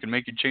uniform can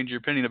make you change your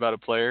opinion about a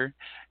player.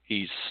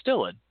 He's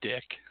still a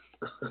dick.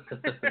 All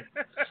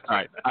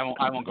right, I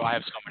won't go. I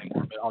have so many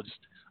more, but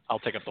I'll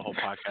take up the whole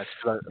podcast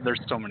because there's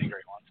so many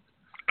great ones.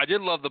 I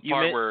did love the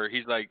part where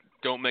he's like,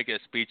 "Don't make a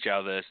speech out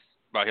of this,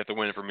 but you have to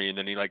win it for me," and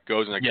then he like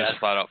goes and just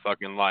flat out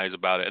fucking lies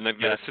about it, and then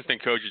the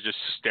assistant coach is just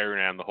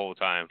staring at him the whole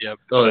time. Yep.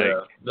 Oh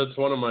yeah, that's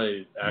one of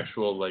my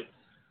actual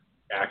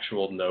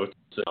notes,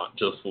 not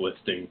just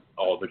listing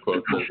all the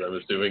quotes as I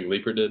was doing.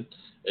 Leaper did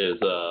is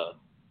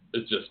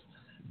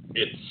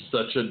it's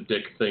such a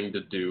dick thing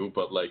to do,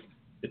 but like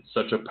it's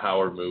such a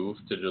power move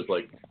to just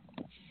like,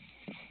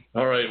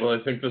 all right, well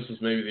I think this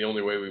is maybe the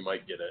only way we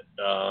might get it.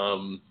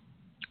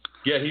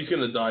 Yeah, he's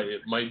gonna die.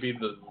 It might be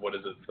the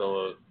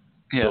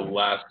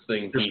last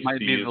thing he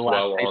sees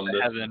while on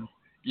this. Heaven.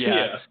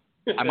 Yeah.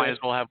 I might as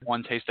well have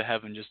one taste of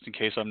heaven just in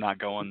case I'm not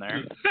going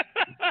there.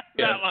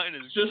 That line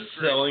is just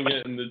selling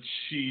it in the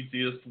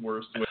cheesiest,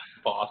 worst way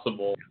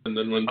possible. And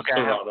then when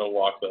Toronto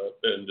walks up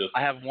and just...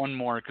 I have one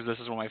more because this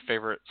is one of my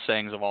favorite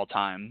sayings of all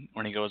time.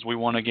 When he goes, we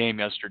won a game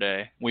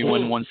yesterday. We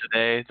win one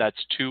today. That's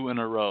 2 in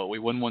a row. We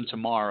win one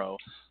tomorrow.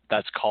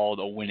 That's called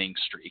a winning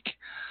streak.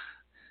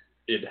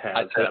 It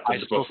has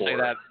happened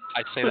before.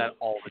 I say that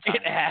all the time.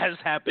 It has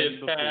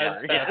happened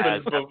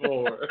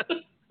before.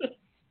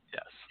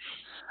 Yes.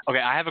 Okay,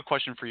 I have a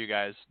question for you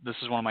guys. This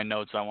is one of my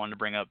notes I wanted to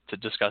bring up to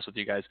discuss with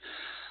you guys.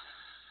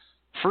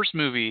 First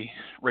movie,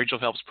 Rachel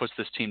Phelps puts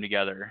this team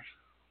together.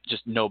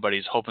 Just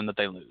nobody's hoping that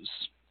they lose.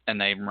 And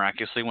they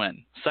miraculously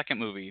win. Second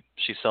movie,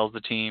 she sells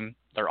the team.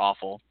 They're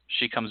awful.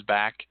 She comes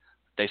back.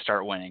 They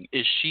start winning.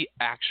 Is she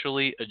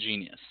actually a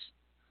genius?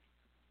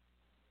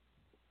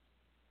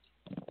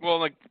 Well,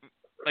 like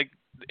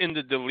in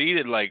the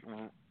deleted,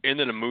 end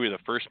of the movie, the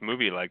first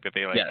movie, that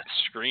they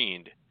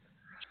screened,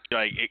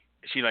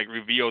 she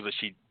reveals that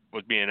she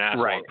was being an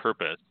asshole on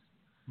purpose.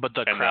 But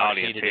the crowd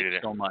hated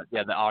it so much.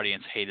 Yeah, the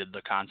audience hated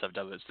the concept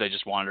of it, so they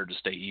just wanted her to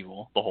stay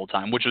evil the whole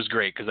time, which was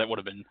great because that would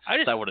have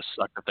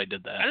sucked if they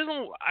did that.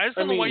 I just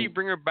don't know why you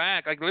bring her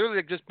back.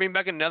 Literally, just bring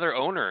back another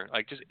owner,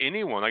 just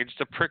anyone,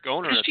 just a prick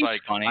owner. That's she's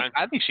funny.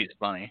 I think she's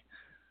funny.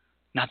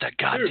 Not that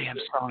goddamn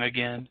song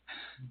again.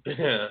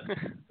 Yeah.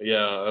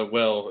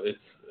 Well, it's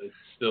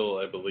still,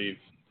 I believe,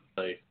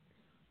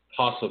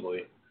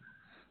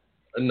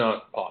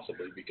 not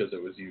possibly because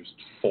it was used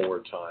 4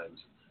 times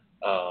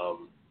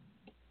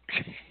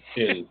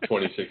in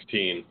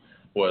 2016.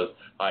 Was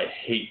I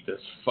hate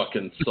this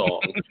fucking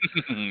song?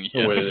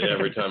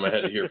 Every time I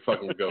had to hear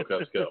fucking Go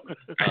Cubs Go.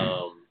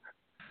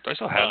 Do I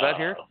still have that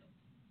here?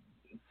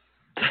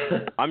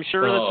 I'm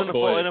sure that's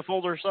in a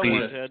folder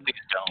somewhere, Ted.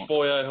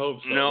 Boy, I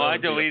hope so. No, I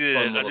deleted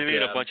it. I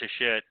deleted a bunch of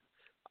shit.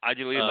 I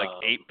deleted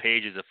 8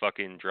 pages of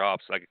fucking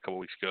drops a couple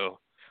weeks ago.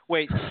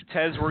 Wait,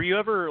 Tez, were you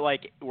ever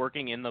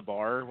working in the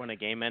bar when a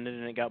game ended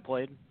and it got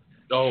played?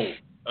 Oh,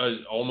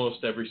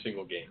 almost every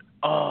single game.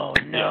 Oh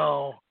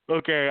no.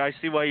 Okay, I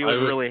see why you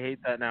would really hate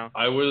that now.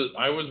 I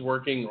was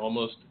working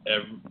almost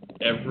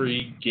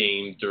every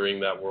game during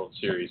that World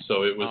Series,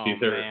 so it was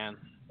either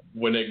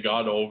when it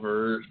got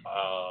over,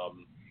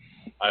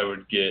 I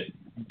would get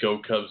Go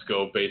Cubs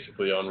Go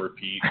basically on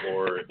repeat,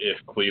 or if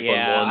Cleveland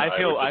won, I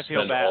would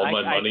spend bad. all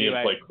my money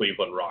and play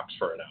Cleveland Rocks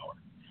for an hour.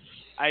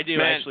 I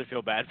do actually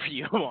feel bad for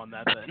you on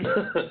that then.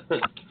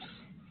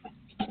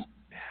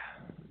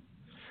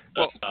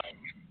 Well,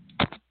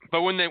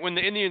 but when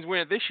the Indians win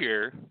it this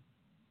year,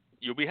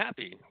 you'll be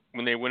happy.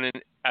 When they win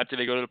it after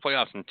they go to the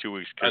playoffs in 2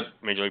 weeks, because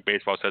Major League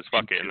Baseball says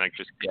fuck it and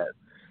just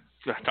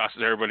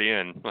tosses everybody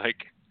in.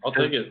 I'll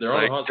take it. They're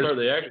on a hot start.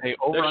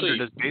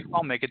 Does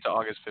baseball make it to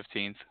August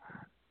 15th?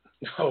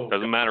 Oh,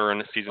 doesn't matter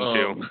in season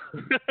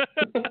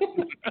 2.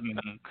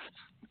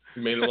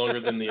 Made it longer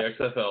than the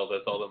XFL.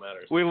 That's all that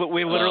matters. We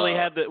literally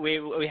had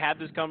we had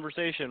this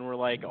conversation. We're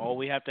like, all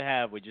we have to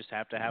have, we just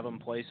have to have them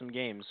play some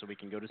games so we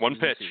can go to one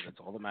pitch. That's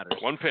all that matters.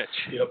 One pitch.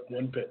 Yep,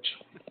 one pitch.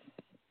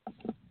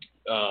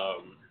 I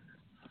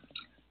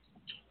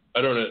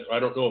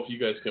don't know if you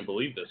guys can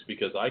believe this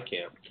because I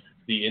can't.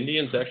 The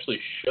Indians actually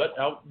shut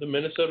out the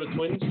Minnesota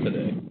Twins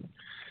today.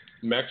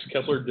 Max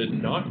Kessler did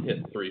not hit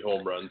 3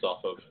 home runs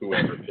off of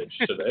whoever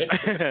pitched today.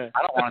 I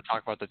don't want to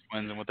talk about the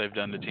Twins and what they've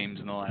done to teams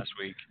in the last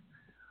week.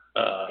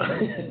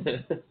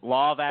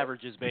 Law of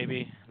averages,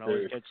 baby. It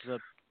always catches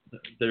up.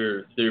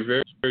 They're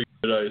very, very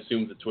good. I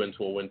assume the Twins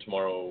will win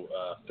tomorrow,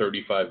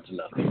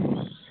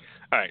 35-0.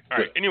 All right.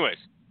 Anyways,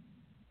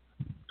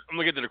 I'm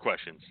gonna get to the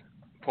questions.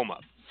 Pull them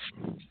up.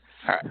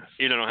 All right.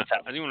 You don't know. I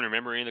don't even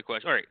remember any of the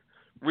questions. All right.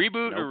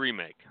 Reboot or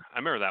remake? I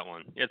remember that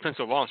one. Yeah, it's been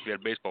so long since we had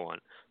a baseball one.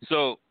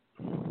 So,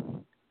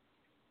 do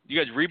you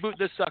guys reboot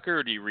this sucker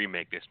or do you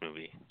remake this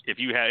movie? If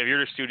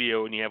you're a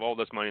studio and you have all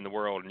this money in the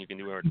world and you can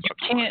do whatever the fuck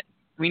you want.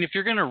 I mean, if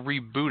you're gonna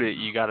reboot it,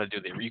 you got to do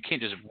you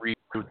can't just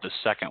reboot the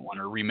second one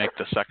or remake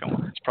the second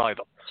one. It's probably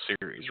the whole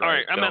series, right? All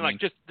right. I meant like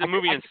just the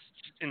movie in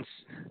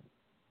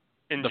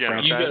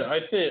general.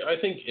 I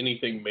think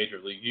anything major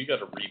league, you got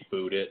to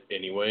reboot it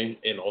anyway.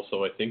 And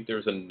also, I think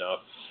there's enough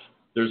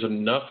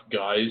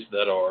guys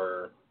that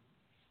are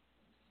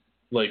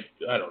like,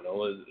 I don't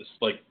know, it's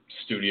like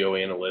studio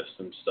analysts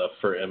and stuff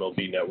for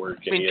MLB Network.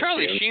 I mean,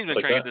 Charlie ESPN, Sheen's been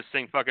trying to get this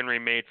thing fucking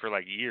remade for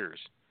like years.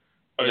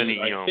 I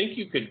think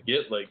you could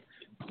get like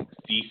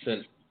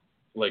decent,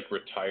 like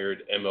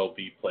retired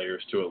MLB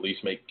players to at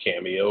least make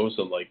cameos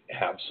and like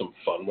have some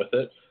fun with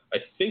it. I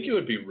think it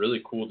would be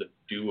really cool to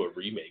do a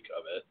remake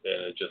of it,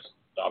 and it just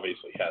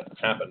obviously hasn't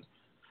happened.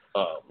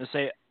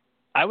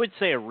 I would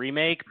say a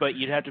remake, but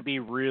you'd have to be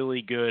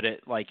really good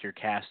at like your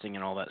casting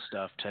and all that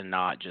stuff to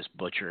not just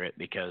butcher it.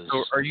 Because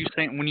so are you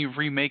saying when you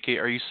remake it,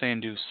 are you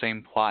saying do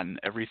same plot and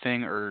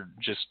everything, or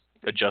just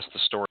adjust the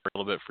story a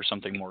little bit for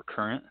something more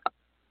current?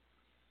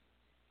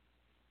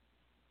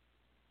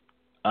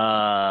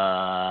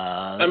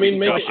 I mean,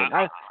 maybe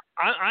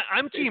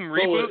I'm team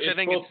reboot. I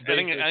think it's.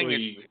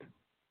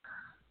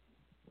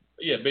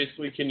 Yeah,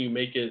 basically, can you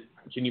make it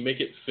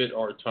fit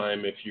our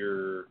time if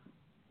you're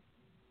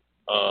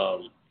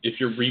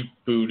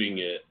rebooting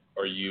it?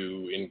 Are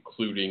you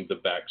including the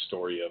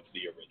backstory of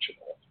the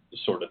original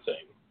sort of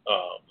thing?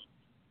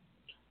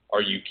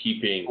 Are you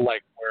keeping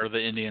like where are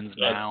the Indians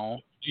now?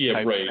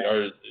 Yeah, right.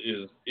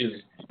 Is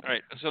all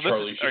right? So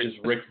Charlie is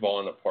Rick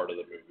Vaughn a part of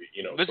the movie?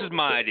 You know, this is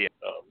my idea.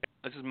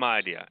 This is my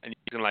idea, and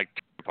you can like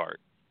take it apart.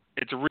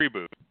 It's a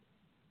reboot.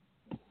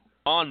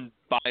 Vaughn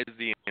buys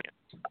the Indians.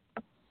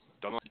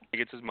 Don't like he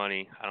gets his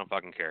money. I don't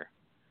fucking care.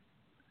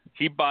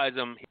 He buys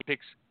them. He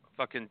picks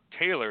fucking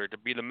Taylor to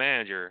be the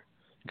manager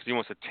because he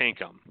wants to tank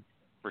them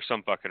for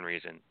some fucking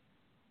reason,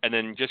 and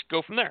then just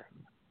go from there.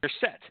 You're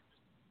set.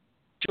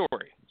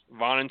 Story.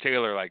 Vaughn and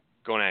Taylor like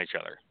going at each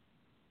other.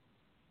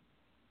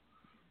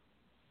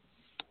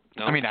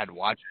 No? I mean, I'd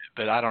watch it,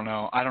 but I don't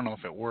know. I don't know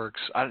if it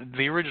works.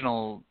 The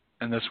original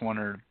and this one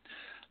are,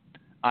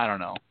 I don't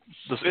know.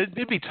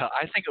 It'd be tough.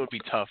 I think it would be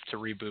tough to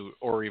reboot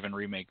or even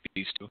remake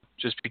these two,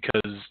 just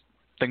because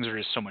things are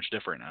just so much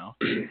different now,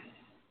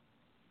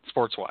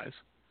 sports-wise.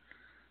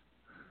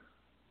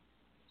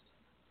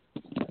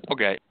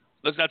 Okay,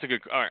 that's a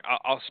good. All right,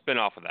 I'll spin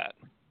off of that.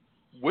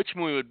 Which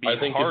movie would be harder? I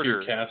think if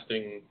you're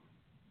casting,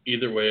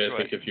 either way, I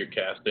think if you're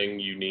casting,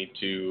 you need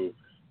to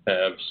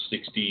have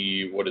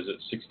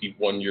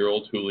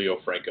 61-year-old Julio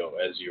Franco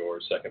as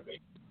your second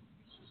base.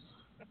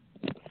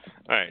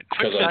 All right.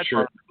 Because I'm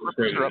sure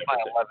we're up by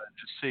 11,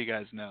 just so you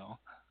guys know.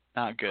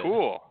 Not good.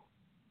 Cool.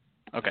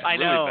 Okay. I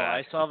know.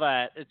 I saw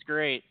that. It's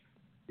great.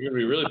 You're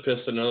going to be really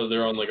pissed to know that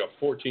they're on like a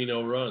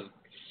 14-0 run.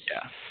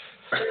 Yeah.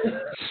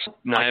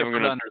 Not even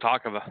going to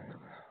talk about.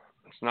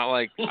 It's not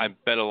like I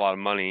bet a lot of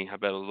money. I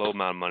bet a low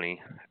amount of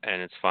money,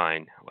 and it's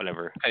fine.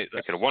 Whatever. Hey,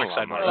 I could have won a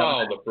lot of money.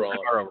 Oh, the brawl.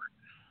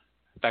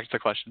 Back to the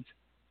questions.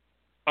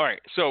 All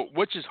right. So,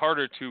 which is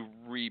harder to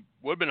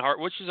what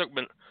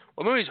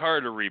movie is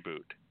harder to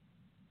reboot?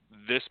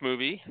 This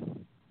movie,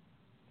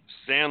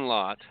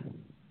 Sandlot,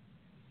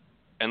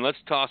 and let's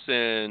toss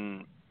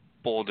in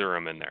Bull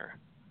Durham in there.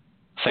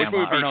 Sandlot.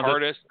 Which would be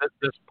hardest?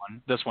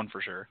 This one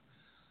for sure.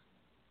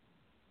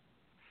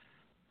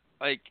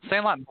 Like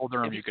Sandlot and Bull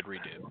Durham, you could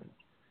redo.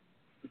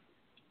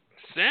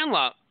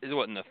 Sandlot is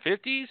what in the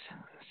 50s,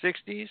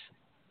 60s,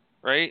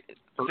 right?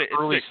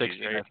 Early 60s,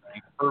 60s, right? I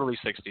think. Early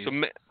 60s.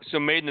 So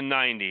made in the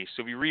 90s.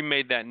 So if you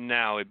remade that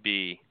now, it'd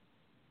be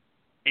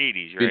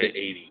 80s, right? Be the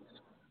 80s.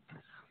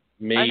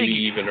 Maybe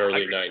even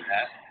early 90s.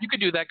 You could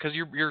do that because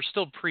you're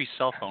still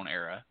pre-cell phone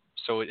era,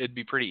 so it'd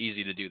be pretty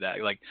easy to do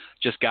that. Like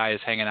just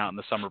guys hanging out in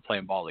the summer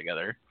playing ball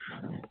together.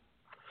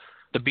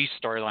 The Beast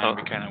storyline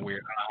would be kind of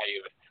weird. I don't know how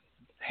you would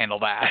handle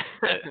that.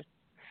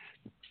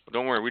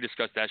 Don't worry, we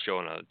discussed that show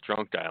on a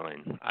drunk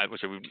dialing,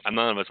 which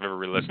none of us have ever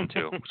really listened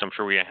to. Which I'm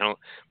sure we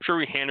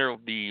handled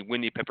the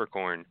Windy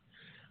Peppercorn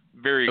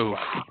very well.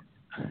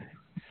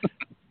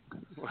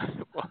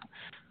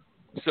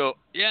 So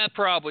yeah,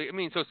 probably. I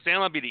mean, so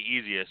Salem would be the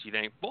easiest. You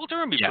think Bull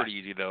Durham would be pretty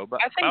easy though, but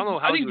I don't know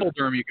how. I think Bull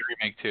Durham you could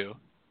remake too.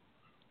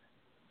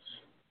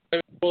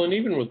 Well, and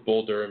even with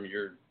Bull Durham,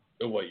 you're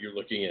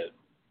looking at.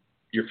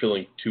 You're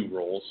filling 2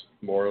 roles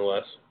more or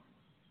less.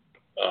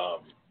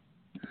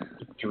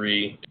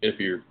 3 if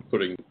you're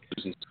putting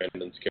Susan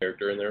Sarandon's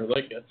character in there.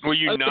 Like, were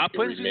you not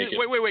putting?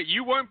 Wait!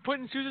 You weren't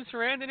putting Susan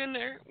Sarandon in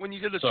there when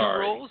you did the 2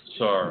 roles?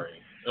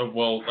 Sorry.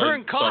 Well, her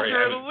and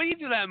Costner are the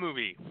leads of that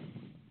movie.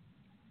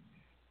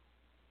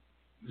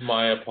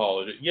 My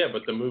apology. Yeah,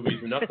 but the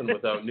movie's nothing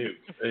without Nuke.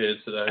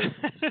 It's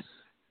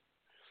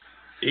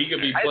he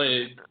could be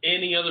playing.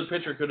 Any other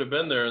pitcher could have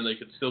been there, and they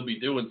could still be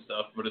doing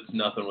stuff. But it's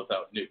nothing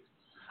without Nuke.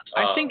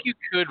 I think you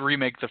could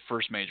remake the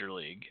first Major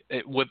League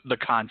with the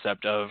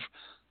concept of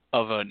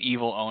an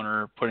evil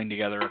owner putting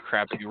together a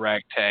crappy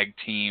ragtag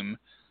team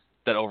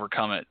that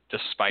overcome it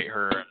despite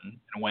her and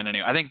win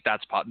anyway. I think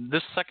that's possible.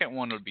 This second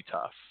one would be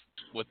tough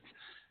with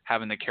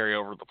having to carry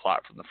over the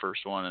plot from the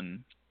first one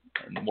and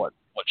what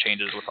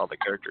changes with all the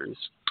characters.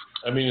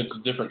 I mean, it's a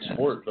different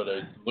sport, but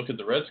look at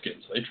the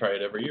Redskins. They try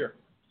it every year.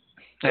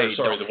 Hey,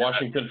 sorry, the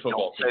Washington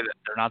football team.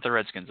 They're not the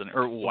Redskins,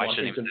 or why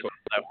should even say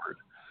that word?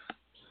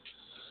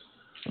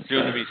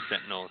 Soon to be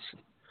Sentinels.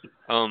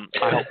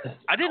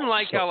 I didn't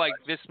like how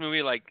this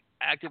movie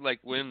acted like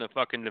winning the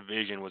fucking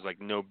division was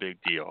no big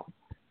deal.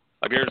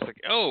 Like they're just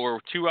like, oh, we're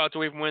 2 outs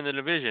away from winning the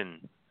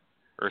division,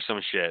 or some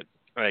shit.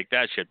 Like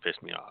that shit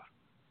pissed me off.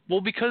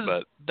 Well, because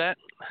that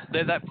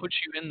puts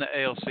you in the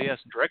ALCS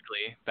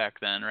directly back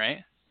then,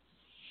 right?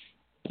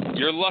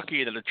 You're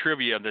lucky that the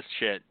trivia of this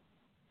shit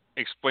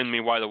explained to me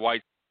why the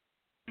White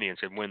Indians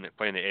could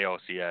play in the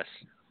ALCS.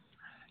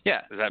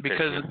 Yeah,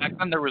 because back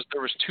then there was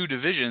 2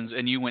 divisions,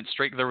 and you went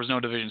straight. There was no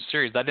division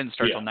series. That didn't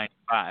start till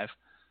 '95,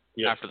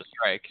 after the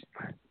strike.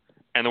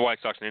 And the White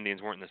Sox and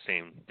Indians weren't in the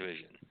same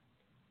division,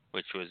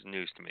 which was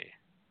news to me.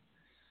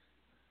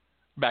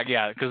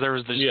 Because there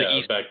was the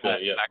East back then.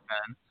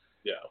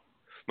 Yeah.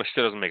 Which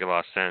still doesn't make a lot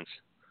of sense.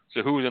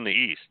 So who was in the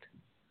East?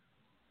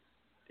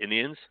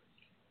 Indians?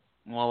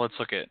 Well, let's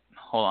look at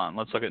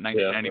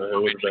 1994. Yeah,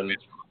 it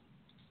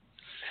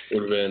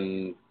would have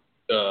been.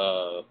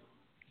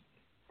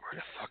 Where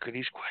the fuck are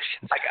these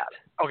questions? I got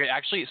it. Okay,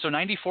 actually, so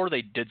 '94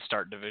 they did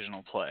start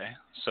divisional play.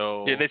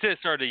 So yeah, they did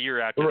start a year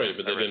after. Right,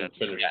 but they didn't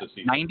finish the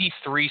season.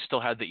 '93 still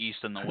had the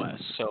East and the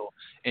West. So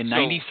in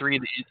 '93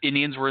 the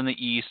Indians were in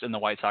the East and the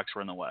White Sox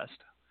were in the West.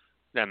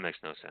 That makes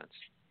no sense.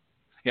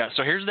 Yeah,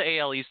 so here's the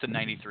AL East in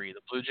 '93. The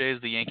Blue Jays,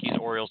 the Yankees,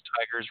 Orioles,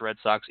 Tigers, Red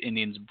Sox,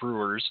 Indians,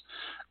 Brewers.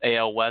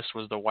 AL West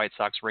was the White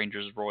Sox,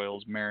 Rangers,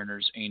 Royals,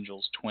 Mariners,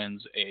 Angels,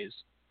 Twins, A's.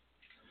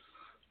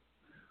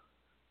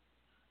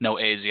 No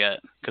A's yet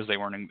because they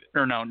weren't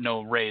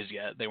no Rays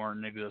yet. They weren't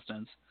in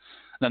existence.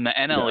 Then the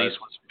NL East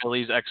was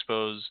Phillies,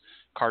 Expos,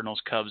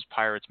 Cardinals, Cubs,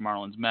 Pirates,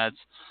 Marlins, Mets.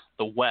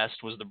 The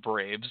West was the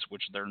Braves,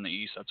 which they're in the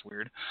East. That's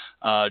weird.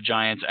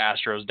 Giants,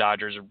 Astros,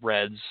 Dodgers,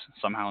 Reds,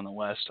 somehow in the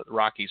West.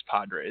 Rockies,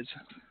 Padres.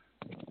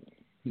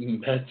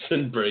 Mets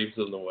and Braves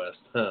in the West.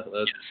 Huh,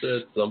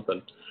 that's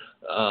something.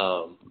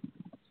 No,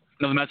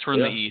 the Mets were in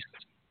the East,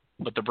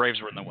 but the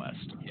Braves were in the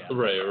West. Yeah.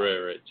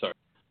 Right. Sorry.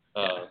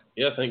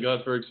 Thank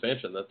God for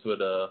expansion. That's what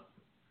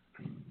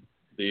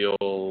the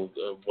old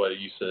what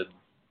you said.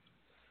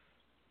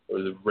 Or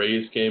the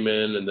Rays came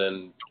in, and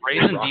then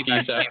Rays and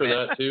Rockies after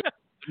that too.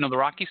 No, the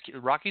Rockies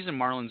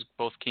and Marlins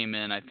both came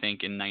in, I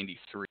think, in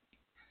 '93.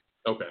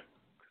 Okay.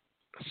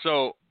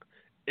 So,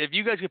 if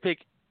you guys could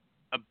pick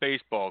a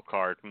baseball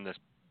card from this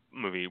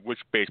movie, which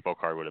baseball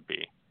card would it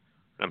be?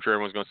 I'm sure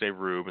everyone's going to say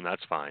Rube, and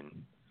that's fine.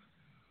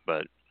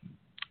 But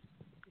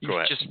go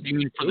ahead. You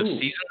mean for the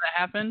season that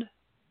happened?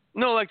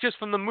 No, just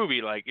from the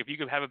movie. If you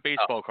could have a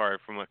baseball card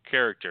from a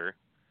character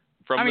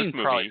from this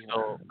movie.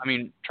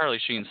 Charlie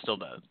Sheen's still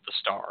the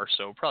star,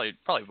 so probably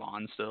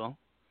Vaughn still.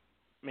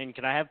 I mean,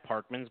 can I have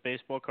Parkman's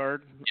baseball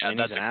card? Yeah,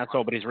 he's an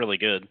asshole, but he's really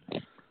good.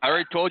 I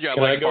already told you I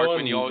like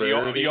Parkman. You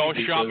all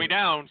shot me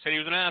down, said he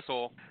was an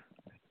asshole.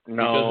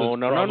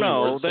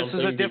 No. This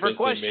is a different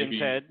question,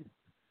 Ted.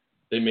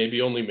 They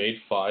maybe only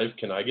made 5.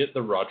 Can I get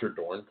the Roger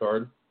Dorn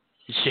card?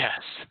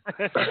 Yes.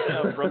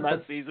 From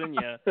that season,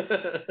 yeah.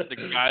 The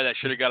guy that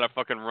should have got a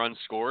fucking run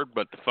scored,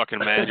 but the fucking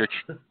manager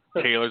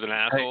Taylor's an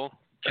asshole.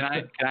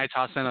 Can I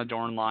toss in a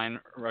Dorn line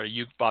or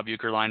a Bob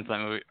Uecker line from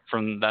that movie,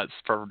 from that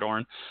for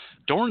Dorn?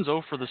 Dorn's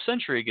 0 for the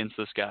century against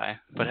this guy,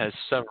 but has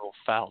several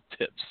foul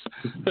tips.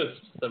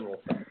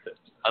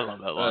 I love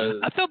that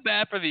line. I felt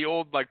bad for the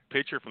old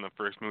pitcher from the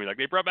first movie.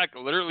 They brought back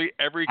literally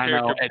every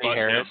character. Eddie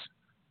Harris. Him.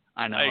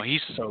 I know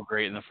he's so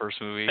great in the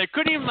first movie. They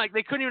couldn't even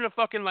have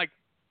fucking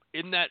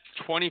in that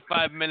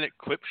 25-minute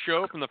clip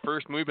show from the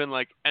first movie been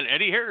and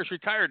Eddie Harris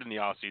retired in the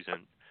off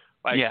season.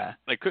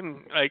 They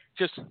couldn't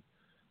just.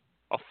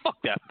 Oh, fuck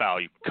that foul,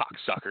 you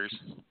cocksuckers.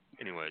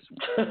 Anyways.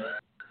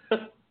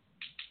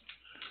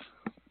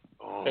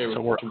 Hey,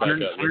 so we're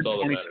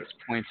 126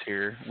 points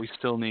here. We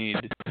still need...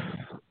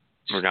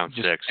 We're down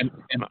 6.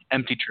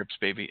 Empty trips,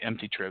 baby.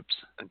 Empty trips.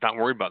 Don't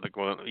worry about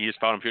you just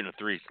found him shooting a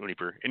 3,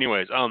 sleeper.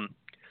 Anyways, so...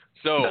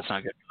 That's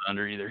not good for the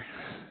under either.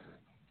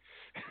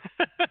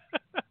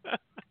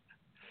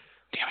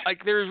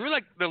 like there's really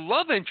like the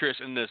love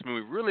interest in this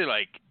movie really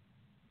like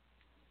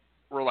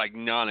were like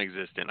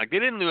non-existent. Like they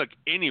didn't do like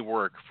any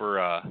work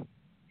for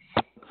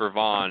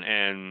Vaughn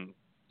and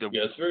the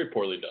it's very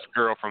poorly done.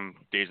 Girl from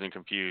Dazed and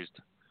Confused,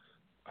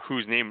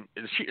 whose name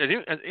is she? Does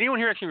anyone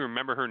here actually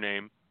remember her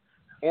name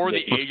or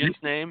the agent's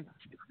name?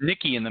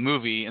 Nikki in the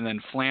movie, and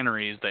then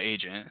Flannery is the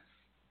agent.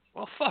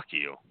 Well, fuck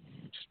you.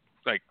 Just,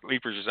 like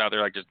Leaper's just out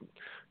there like just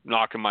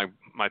knocking my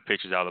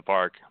pitches out of the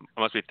park.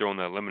 I must be throwing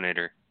the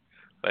eliminator.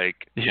 Like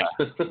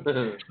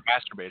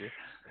masturbator.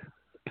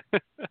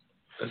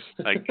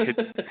 Like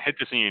hit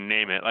this and you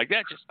name it. Like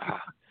that just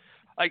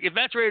like if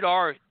that's rated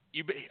R,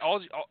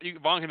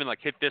 Vaughn can be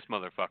like hit this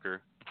motherfucker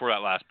before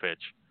that last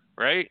pitch,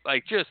 right?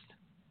 Like just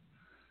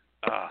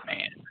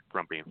man,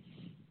 grumpy.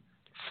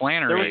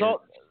 Flannery.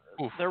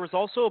 There was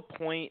also a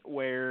point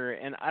where,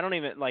 and I don't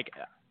even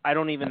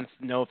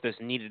know if this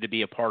needed to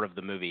be a part of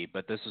the movie,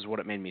 but this is what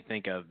it made me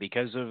think of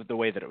because of the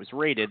way that it was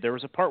rated. There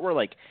was a part where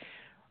like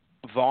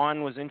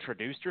Vaughn was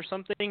introduced or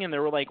something, and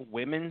there were like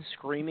women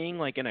screaming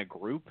like in a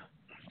group.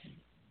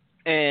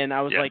 And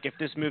I was like, if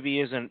this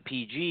movie isn't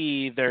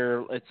PG,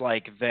 it's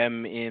like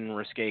them in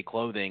risque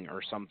clothing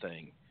or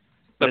something.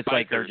 But it's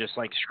like they're just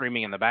like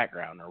screaming in the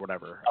background or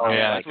whatever. Oh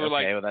yeah, like,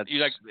 okay, well,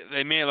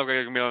 they made it look like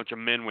there could be a bunch of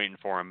men waiting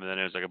for him, and then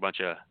there's like a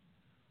bunch of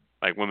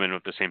like women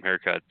with the same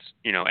haircuts,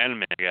 you know, and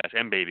men, I guess,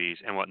 and babies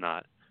and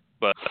whatnot.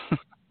 But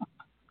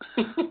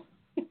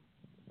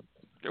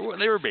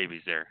they were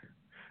babies there.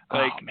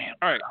 Like, oh man,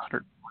 all right,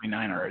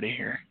 149 already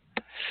here.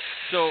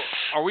 So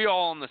are we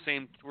all on the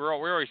same? We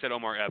already said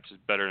Omar Epps is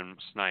better than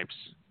Snipes,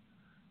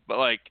 but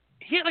like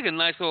he had like a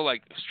nice little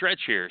like stretch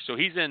here. So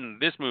he's in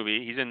this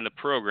movie. He's in The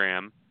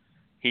Program.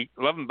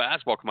 Love and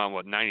Basketball come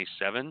out in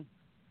 97.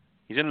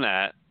 He's in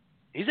that.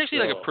 He's actually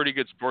like a pretty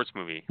good sports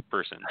movie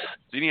person.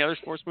 Is any other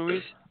sports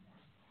movies?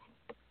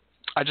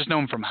 I just know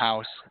him from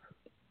House.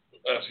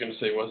 I was going to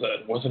say,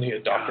 wasn't he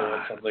a doctor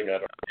or something? I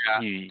don't.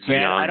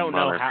 I don't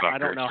know House.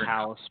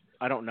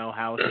 I don't know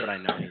House, but I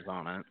know he's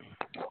on it.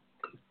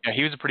 Yeah,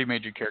 he was a pretty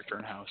major character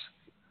in House.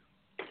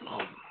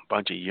 Oh,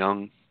 bunch of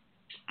young.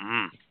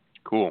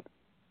 Cool.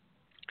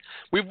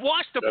 We've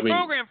watched the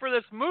program for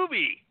this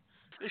movie.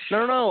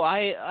 No,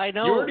 I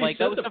know. You already like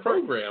said that was the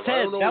program.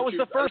 Ted, that was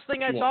the first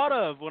thing I thought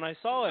of when I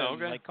saw it.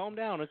 Okay. Like, calm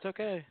down. It's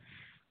okay.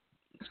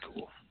 It's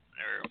cool.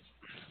 There we go.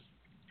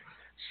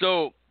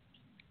 So,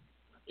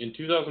 in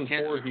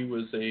 2004, he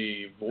was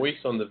a voice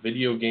on the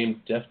video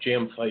game Def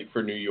Jam Fight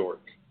for New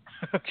York.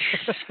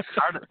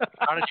 How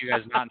did you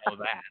guys not know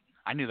that?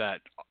 I knew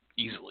that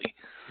easily.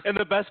 And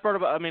the best part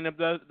about,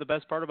 the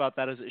best part about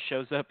that is it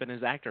shows up in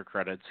his actor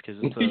credits because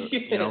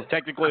it's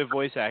technically a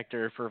voice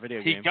actor for a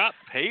video game. He got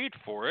paid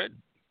for it.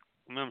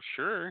 I'm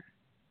sure.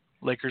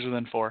 Lakers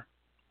within 4.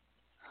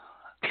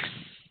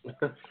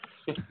 I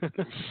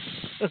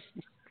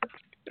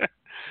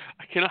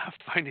cannot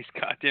find these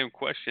goddamn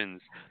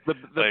questions. The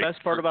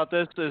best part about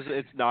this is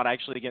it's not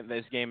actually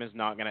this game is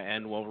not going to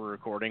end while we're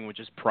recording, which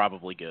is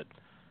probably good.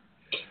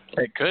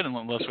 It could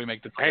unless we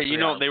make the. Hey,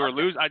 they were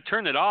losing. I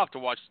turned it off to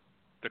watch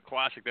the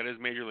classic that is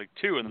Major League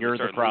 2, and you're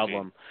the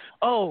problem. Losing.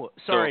 Oh,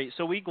 sorry.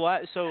 So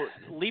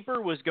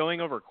Leaper was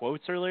going over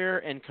quotes earlier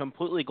and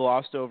completely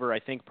glossed over. I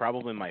think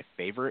probably my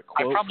favorite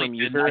quote from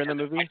Leaper in the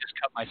movie. I just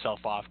cut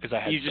myself off because I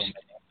had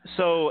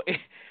so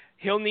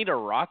he'll need a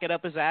rocket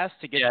up his ass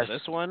to get to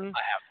this one. I have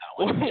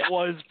that one.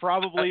 Was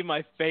probably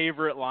my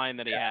favorite line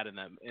that he had in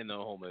the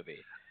whole movie.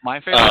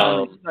 My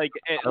favorite.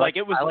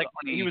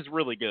 He was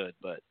really good,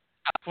 but.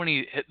 When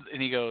he hit and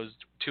he goes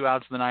 2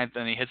 outs in the ninth,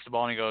 and he hits the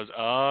ball and he goes,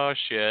 "Oh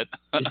shit!"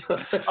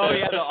 Oh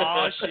yeah,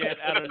 oh shit!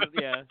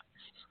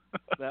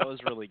 That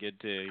was really good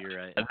too. You're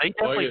right. And they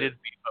definitely did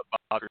beat up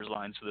Bobber's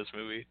lines for this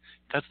movie.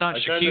 That's not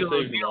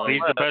Shaquille.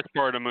 He's the best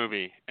part of the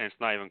movie, and it's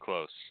not even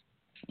close.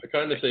 I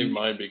kind of saved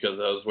mine because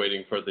I was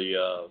waiting for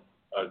the,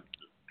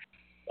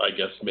 I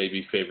guess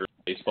maybe favorite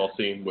baseball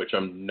scene, which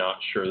I'm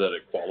not sure that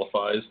it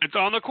qualifies. It's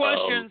on the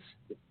questions.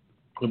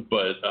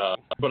 But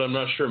I'm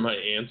not sure my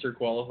answer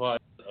qualifies.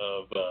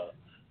 Of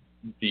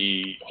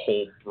the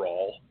whole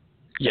brawl.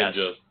 Yes. And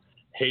just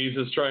Hayes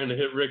is trying to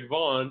hit Rick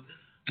Vaughn,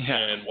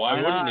 and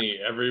why wouldn't he?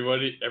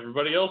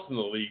 Everybody else in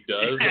the league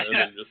does. And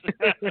then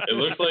it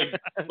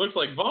looks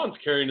like Vaughn's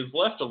carrying his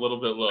left a little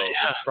bit low.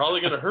 Yeah. It's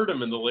probably going to hurt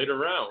him in the later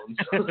rounds.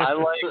 I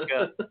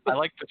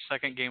like the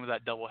second game of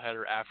that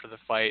doubleheader after the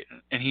fight,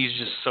 and he's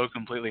just so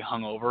completely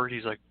hungover.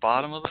 He's like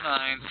bottom of the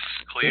ninth,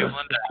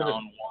 Cleveland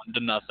down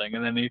 1-0,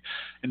 and then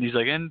he's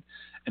like and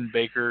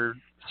Baker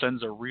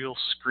sends a real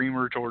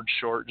screamer towards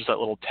short, just that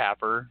little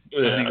tapper.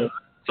 Yeah. And he goes,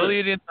 so the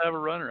Indians have a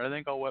runner. I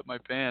think I'll wet my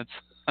pants.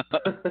 You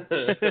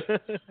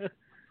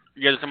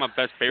guys are talking about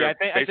best favorite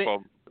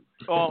baseball.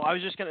 Well, I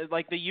was just gonna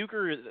the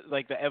Euchre,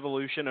 like the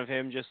evolution of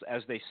him, just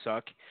as they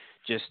suck,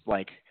 just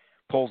like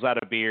pulls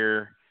out a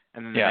beer,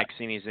 and then the next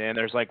scene he's in,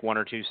 there's like 1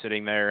 or 2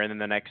 sitting there, and then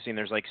the next scene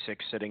there's like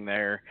 6 sitting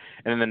there,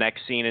 and then the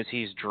next scene is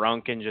he's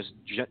drunk and just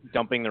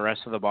dumping the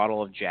rest of the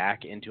bottle of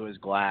Jack into his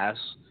glass.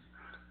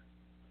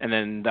 And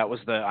then that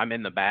was the I'm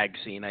in the bag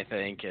scene, I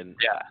think, and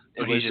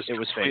it was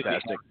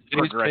fantastic.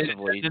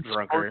 Progressively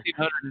drunker.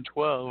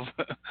 1412.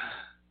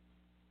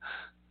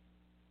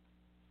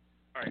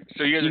 All right.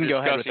 So you guys You are can go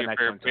ahead with discussing the your next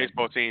favorite one, Tim.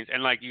 baseball scenes,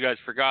 and like you guys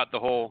forgot the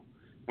whole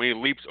when he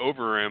leaps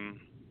over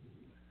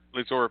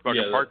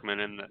fucking Parkman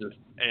and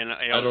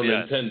I don't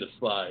intend to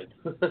slide.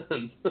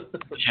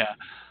 Yeah.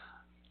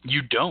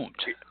 You don't.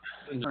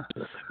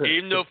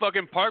 Even though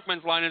fucking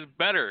Parkman's line is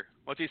better.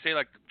 What's he say?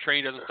 Like the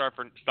train doesn't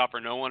stop for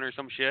no one or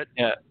some shit.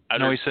 Yeah.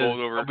 After He it's says, pulled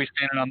over.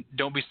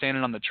 don't be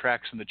standing on the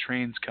tracks and the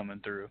train's coming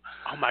through.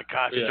 Oh my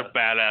god, such a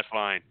badass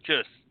line.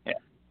 Just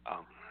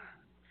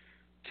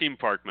Team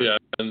Parkman. Yeah.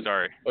 And,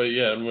 sorry. Oh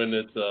yeah, and when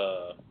it's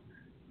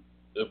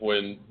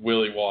when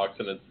Willie walks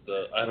and it's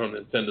I don't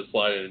intend to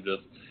slide and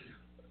just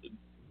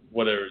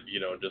whatever,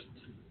 just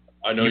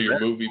I know you're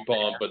movie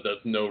bomb, but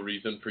that's no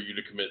reason for you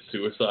to commit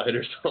suicide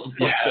or something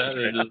like that.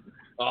 And just,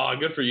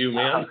 good for you,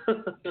 man.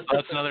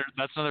 That's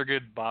another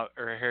good Bob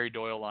or Harry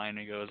Doyle line.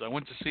 He goes, "I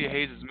went to see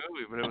Hayes'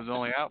 movie, but it was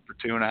only out for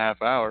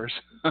 2.5 hours."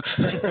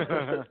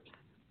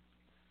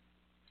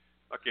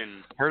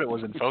 Fucking heard it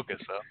was in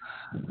focus though.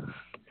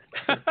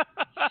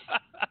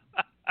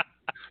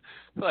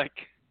 Like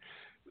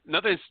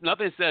nothing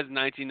says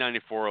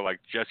 1994 like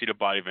Jesse the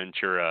Body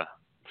Ventura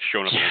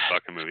showing up in this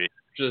fucking movie.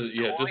 Just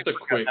a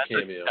quick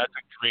cameo. That's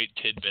a great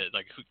tidbit.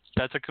 Like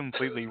that's a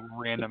completely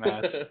random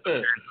ass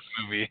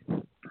movie.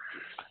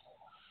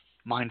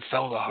 Mine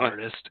fell the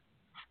hardest.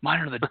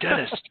 Mine are the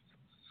deadest.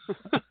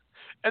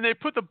 And they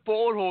put the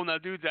bullet hole in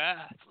that dude's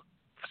ass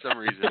for some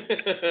reason.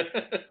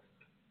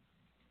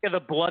 Yeah, the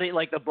bullet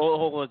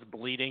hole was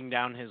bleeding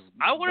down his.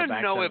 I want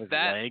to know if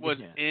that leg. was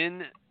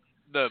in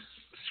the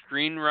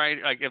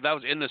screenwriter, like if that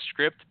was in the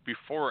script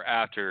before or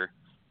after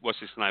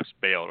Wesley Snipes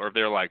bailed, or if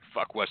they're like,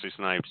 "Fuck Wesley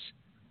Snipes."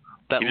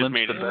 That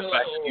limp's the best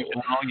action you've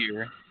done all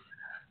year.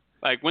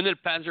 Like when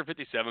did Passenger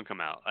 57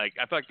 come out? Like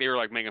I feel like they were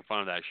like making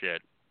fun of that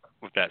shit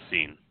with that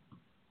scene.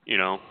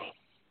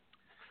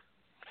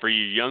 For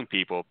you young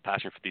people,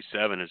 Passenger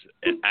 57 is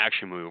an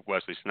action movie with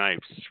Wesley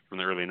Snipes from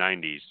the early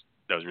 90s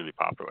that was really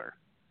popular.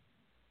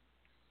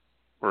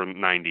 Or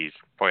 90s,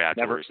 probably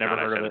afterwards. Never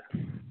heard of it.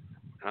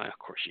 Of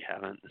course you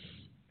haven't.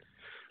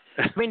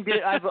 I mean,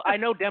 I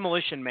know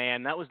Demolition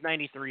Man. That was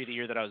 '93, the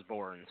year that I was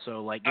born.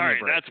 So, like, give all me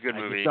right, a break. that's a good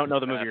movie. I just don't know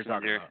the movie you're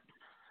talking about.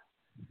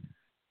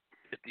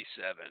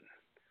 57,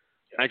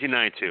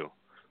 1992.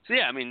 So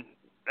yeah, I mean,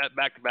 that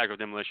back to back with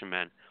Demolition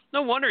Man.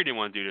 No wonder he didn't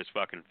want to do this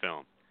fucking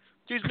film.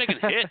 Dude's making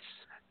hits.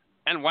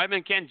 And White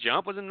Men Can't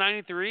Jump was in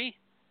 '93.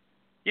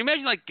 You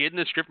imagine like getting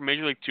the script from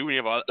Major League 2 and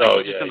you have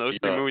those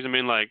three movies and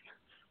being like,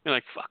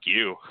 fuck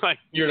you. Like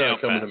you're not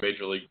coming to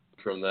Major League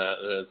from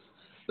that.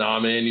 Nah,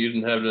 man, you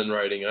didn't have it in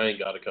writing. I ain't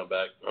got to come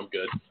back. I'm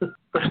good.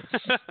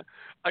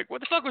 Like,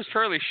 what the fuck was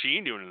Charlie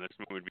Sheen doing in this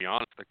movie, to be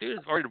honest? Like, dude,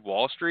 already did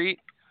Wall Street,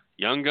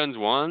 Young Guns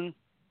 1,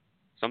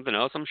 something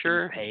else, I'm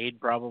sure. Paid,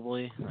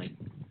 probably. Like,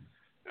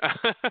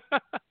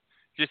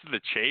 just The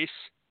Chase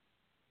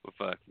with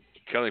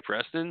Kelly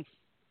Preston.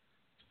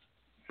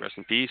 Rest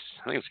in peace.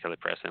 I think it's Kelly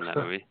Preston in that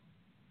movie.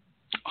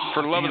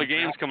 For the Love of the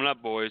Game's coming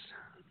up, boys.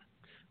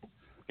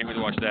 Can't wait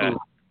to watch that.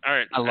 All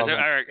right. I love it. All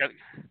right.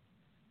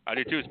 I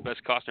do too. It's the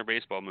best Costner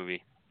baseball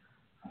movie.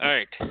 All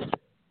right.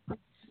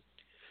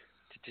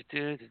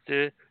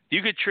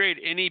 You could trade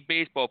any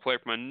baseball player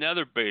from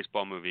another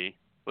baseball movie.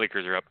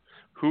 Lakers are up.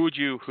 Who would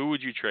you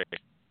trade?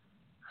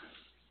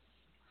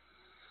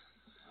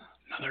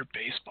 Another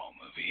baseball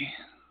movie.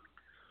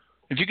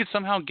 If you could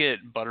somehow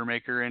get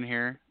Buttermaker in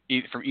here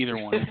from either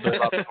one,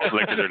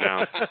 Lakers are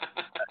down.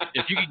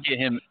 If you could get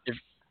him, if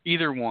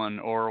either one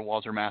or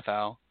Walter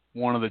Matthau,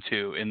 one of the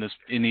two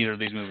in either of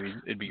these movies,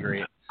 it'd be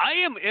great. I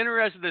am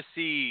interested to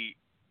see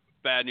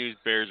Bad News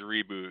Bears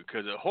reboot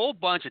because a whole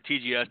bunch of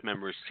TGS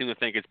members seem to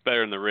think it's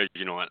better than the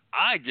original, and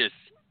I just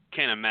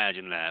can't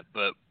imagine that.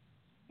 But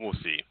we'll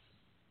see.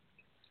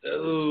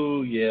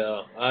 Oh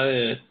yeah,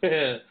 I'm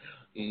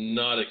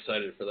not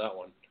excited for that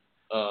one.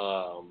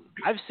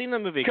 I've seen the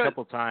movie a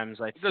couple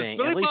times. I think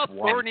Billy at least Bob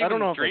once. Thornton I don't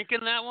know if drink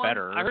in that one.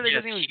 better. I heard he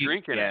doesn't even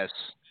drink in it.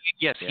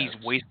 Yes, he's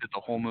wasted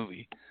the whole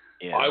movie.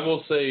 Yeah. I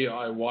will say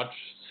I watched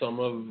some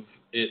of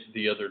it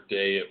the other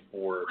day at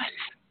work.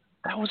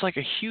 That was like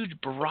a huge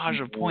barrage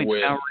of points.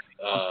 With,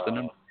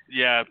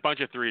 yeah, a bunch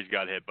of threes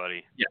got hit,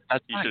 buddy. Yeah,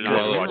 that's you should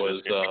well, know. it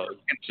was,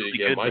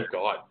 my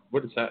God,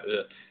 what is that?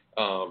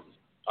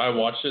 I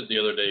watched it the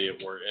other day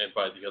at work, and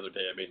by the other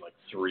day I mean like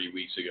 3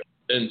 weeks ago.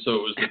 And so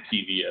it was the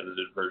TV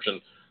edited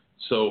version.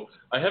 So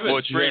I have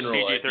a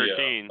general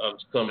idea of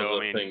some of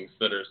the things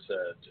that are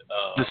said.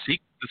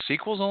 The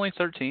sequel's only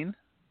 13?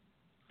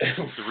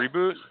 The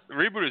reboot? The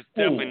reboot is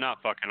definitely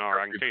not fucking R.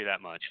 I can tell you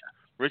that much.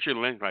 Richard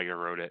Linklater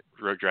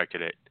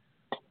directed it.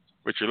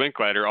 Richard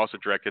Linklater also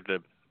directed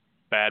the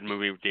bad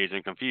movie Dazed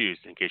and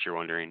Confused, in case you're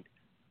wondering.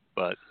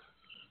 But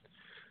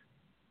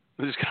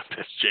I'm just gonna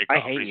piss Jake off.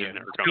 I hate you.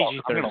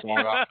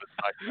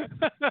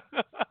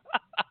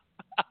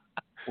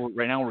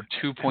 Right now we're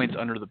 2 points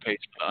under the pace.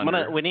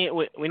 We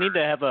need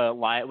to have a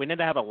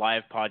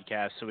live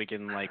podcast so we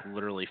can like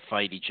literally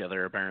fight each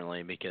other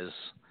apparently because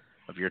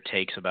of your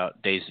takes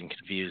about Dazed and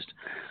Confused.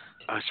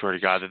 I swear to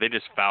God, did they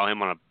just foul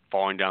him on a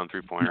falling down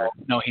 3-pointer?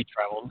 No, he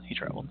traveled.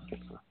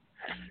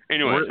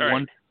 Anyway, we're all right.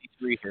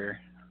 153 here.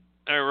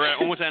 All right, we're at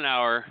almost an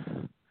hour.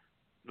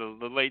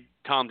 the late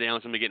Tom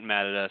Downs going to be getting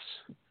mad at us.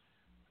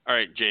 All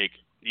right, Jake,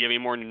 do you have any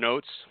more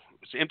notes?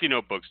 It's empty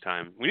notebooks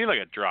time. We need like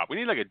a drop. We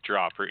need like a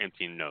drop for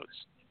emptying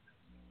notes.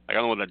 Like, I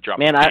don't know what that drop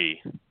would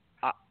be.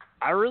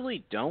 I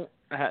really don't.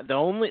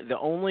 The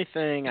only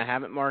thing I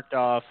haven't marked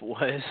off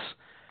was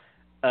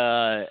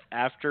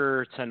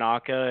after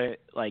Tanaka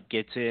like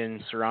gets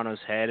in Serrano's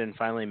head and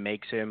finally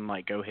makes him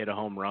like go hit a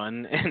home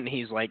run, and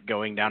he's like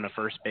going down to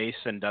first base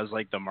and does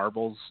like the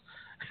marbles,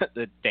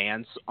 the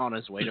dance on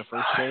his way to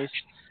first base.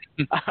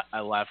 I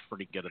laughed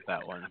pretty good at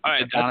that one. All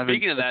right,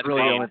 speaking of that, that's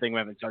really the only thing we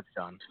haven't touched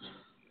on.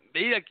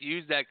 They like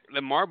use that.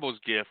 The marbles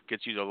GIF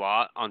gets used a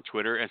lot on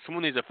Twitter, and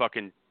someone needs to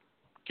fucking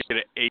get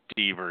an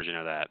HD version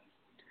of that.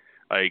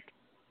 Like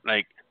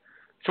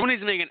someone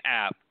needs to make an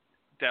app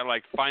that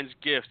like finds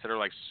GIFs that are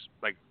like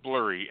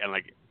blurry and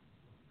like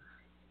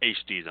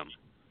HDs them.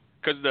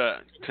 Because the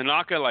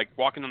Tanaka like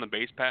walking on the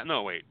base path.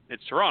 No, wait,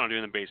 it's Serrano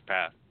doing the base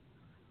path.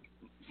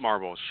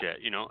 Marble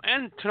shit, you know,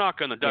 and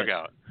Tanaka in the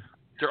dugout.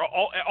 They're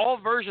all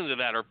versions of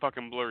that are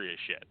fucking blurry as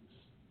shit.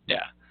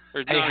 Yeah.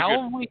 Hey,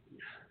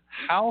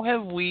 how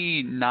have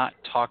we not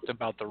talked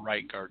about the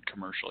right guard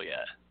commercial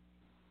yet?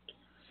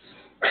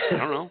 I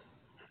don't know.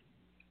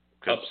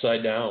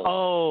 Upside down.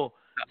 Oh,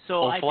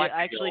 so I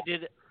actually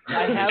did.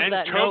 I have and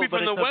that Toby note, but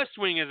from the West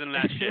Wing is in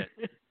that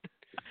shit.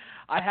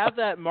 I have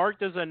that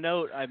marked as a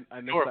note. I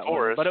missed that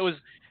one, but it was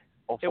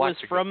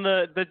from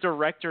the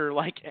director,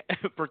 like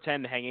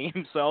pretend hanging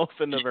himself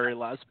in the very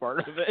last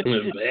part of it.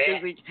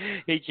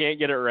 he can't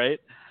get it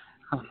right.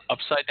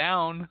 Upside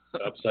down.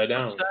 Upside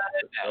down.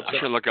 I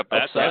should look up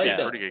that. That'd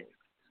be pretty good.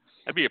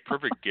 That'd be a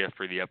perfect gift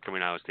for the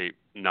upcoming Iowa State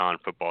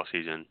non-football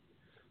season.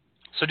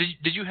 So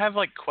did you have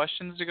like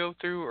questions to go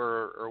through,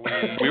 or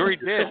we already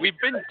did? We've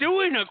been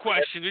doing a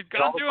question. We've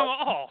gone through them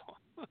all.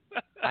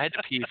 I had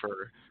to pee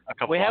for a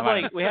couple.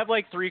 We have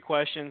like 3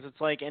 questions.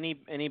 It's like any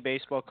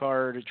baseball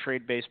card, a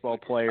trade baseball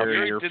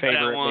player, your favorite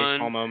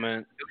baseball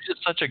moment. It was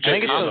just such a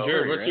good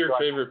combo. What's your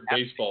favorite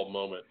baseball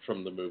moment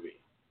from the movie?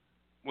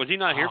 Was he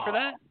not here for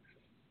that?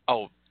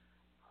 Oh.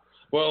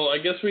 Well, I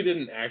guess we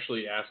didn't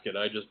actually ask it.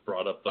 I just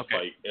brought up the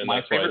fight, and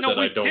that's why I said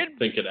I don't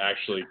think it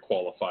actually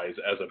qualifies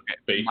as a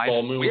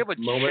baseball moment. We have a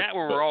chat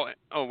where we're all.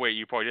 Oh wait,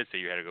 you probably did say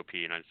you had to go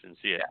pee, and I just didn't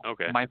see it. Yeah.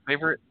 Okay. My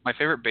favorite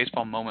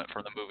baseball moment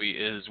from the movie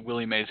is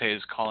Willie Mays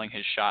Hayes calling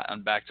his shot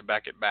on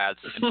back-to-back at bats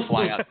and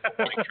flying out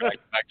back-to-back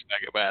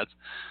at bats.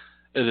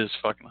 It is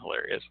fucking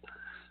hilarious.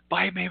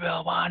 Bite me,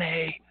 Bill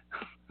Bonnie.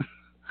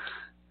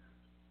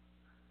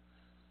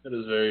 That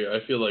is very. I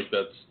feel like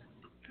that's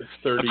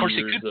 30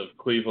 years of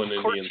Cleveland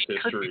Indians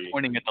history. Could be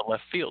pointing at the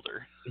left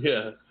fielder.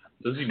 Yeah.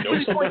 Does he know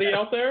somebody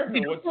out there?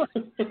 What's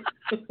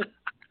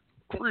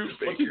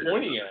he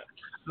pointing at?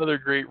 Another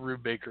great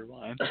Rube Baker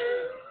line.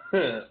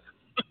 Does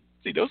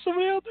he know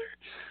somebody out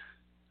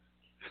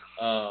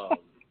there?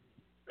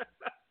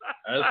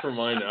 As for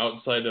mine,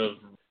 outside of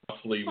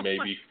roughly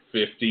maybe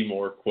 50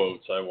 more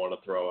quotes I want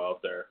to throw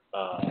out there.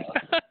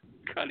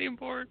 Cutting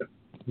board.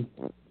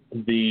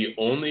 The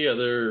only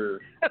other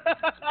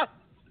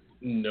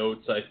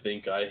notes I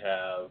think I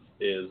have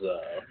is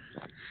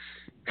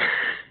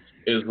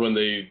when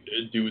they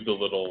do the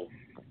little,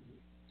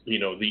 you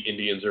know, the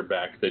Indians are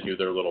back. They do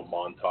their little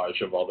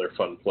montage of all their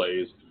fun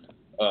plays.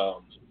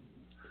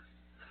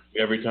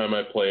 Every time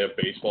I play a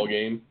baseball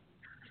game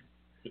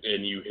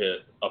and you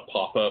hit a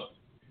pop-up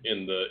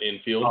in the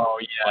infield,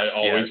 I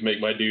always make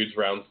my dudes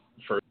round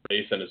first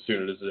base, and as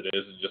soon as it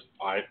is, just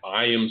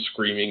I am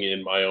screaming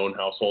in my own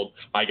household,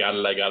 I got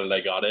it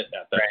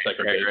at that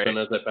second baseman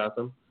as I pass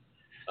him.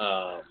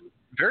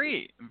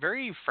 Very,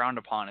 very frowned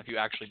upon if you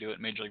actually do it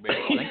in Major League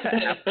Baseball. I think that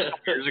happened a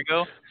couple years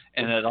ago,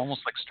 and it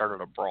almost like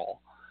started a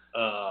brawl.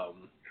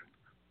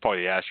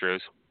 Probably the Astros.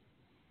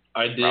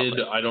 I did.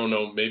 Probably. I don't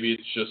know. Maybe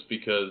it's just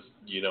because,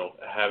 you know,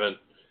 haven't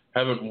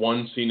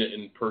seen it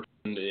in person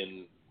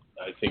in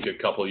I think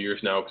a couple of years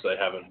now because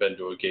I haven't been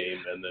to a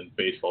game, and then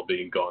baseball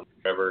being gone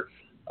forever.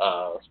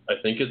 I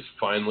think it's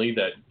finally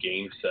that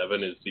Game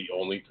 7 is the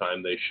only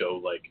time they show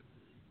like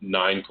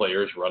 9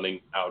 players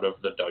running out of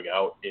the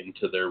dugout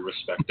into their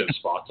respective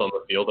spots on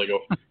the field.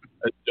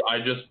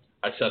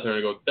 I sat there and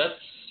I go, that's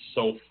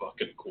so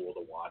fucking cool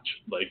to watch.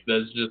 Like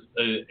that's just,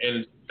 and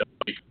it's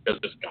because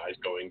this guy's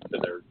going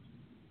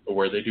to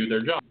where they do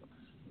their job.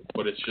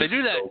 But it's just they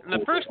do that so in the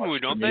cool first movie,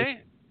 don't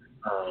they?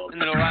 In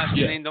the last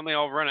scene, don't they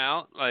all run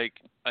out?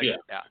 Yeah.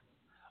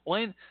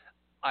 Well,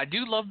 I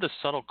do love the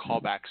subtle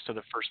callbacks to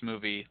the first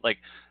movie. Like,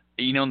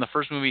 you know, in the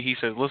first movie, he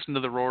says, listen to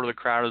the roar of the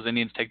crowd as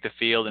Indians take the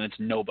field, and it's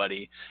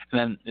nobody. And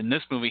then in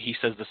this movie, he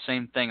says the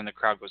same thing, and the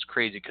crowd goes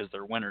crazy because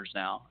they're winners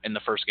now. In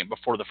the first game,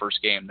 before the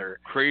first game, they're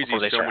crazy.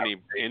 So many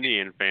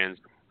Indian fans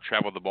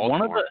travel to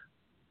Baltimore.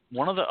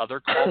 One of the other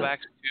callbacks,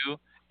 too,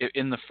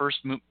 in the first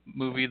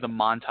movie, the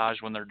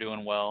montage when they're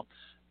doing well,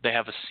 they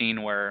have a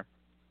scene where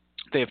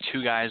they have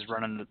 2 guys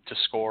running to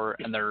score,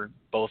 and they're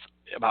both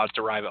about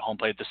to arrive at home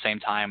plate at the same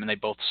time, and they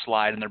both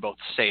slide, and they're both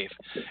safe.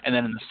 And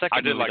then in the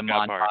second movie, the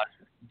montage,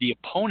 the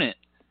opponent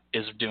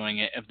is doing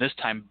it. And this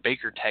time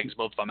Baker tags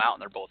both of them out,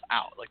 and they're both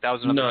out. Like that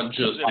was not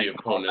just the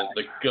opponent,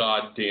 the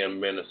goddamn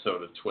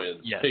Minnesota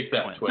Twins. Yes, Take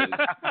that, Twins.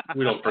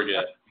 We don't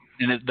forget.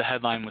 And the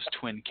headline was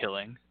twin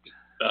killing.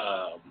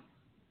 Oh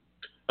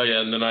yeah,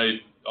 and then I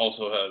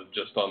also have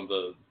just on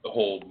the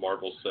whole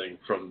Marbles thing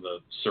from the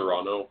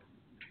Serrano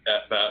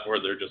at bat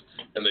where they're just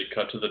and they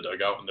cut to the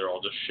dugout and they're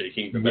all just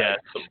shaking the bat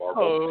the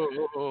marble.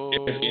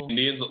 If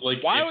Indians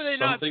why if were they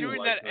not something doing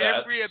like that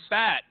every at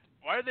bat?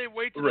 Why did they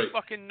wait till the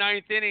fucking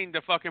ninth inning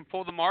to fucking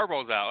pull the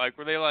marbles out? Like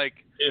were they like,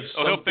 if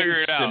he'll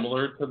figure it out?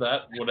 Similar to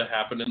that would have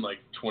happened in like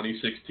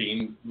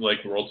 2016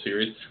 like World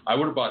Series, I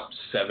would have bought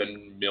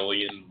 7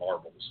 million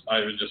marbles.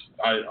 I'm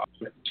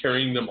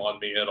carrying them on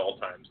me at all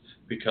times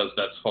because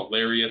that's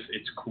hilarious.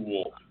 It's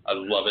cool. I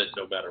love it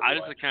no matter what. I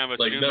just kind of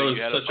like assumed that was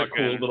you had such a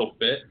cool little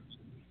bit.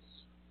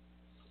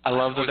 I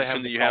love that they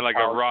have. You had like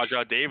a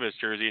Rajah Davis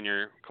jersey in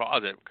your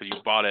closet because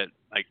you bought it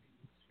like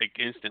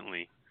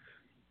instantly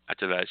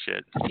after that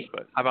shit.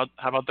 But how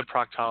about the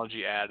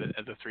proctology ad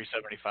at the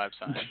 375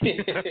 sign?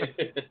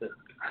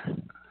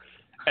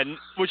 And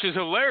which is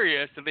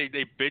hilarious that they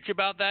bitch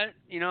about that,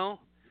 you know.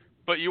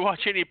 But you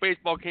watch any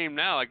baseball game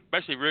now, like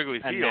especially Wrigley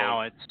Field. And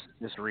now it's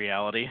just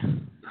reality.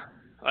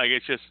 Like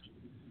it's just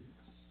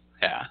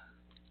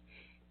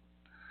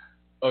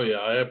Oh yeah,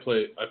 I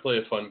play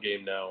a fun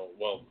game now.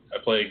 Well,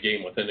 I play a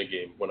game within a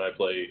game when I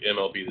play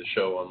MLB The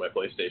Show on my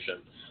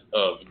PlayStation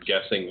of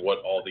guessing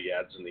what all the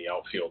ads in the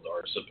outfield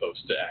are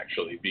supposed to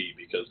actually be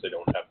because they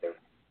don't have their,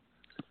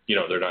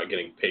 they're not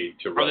getting paid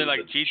to run. Are they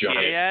like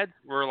GTA ads?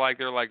 Where like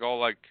they're like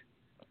all like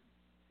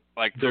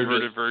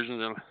perverted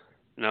versions of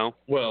no?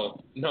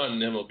 Well, not in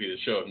MLB The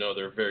Show. No,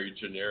 they're very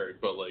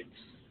generic, but like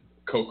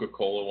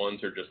Coca-Cola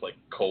ones are just like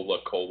Cola.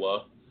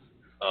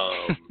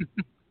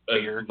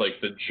 Like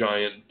the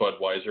giant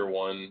Budweiser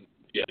one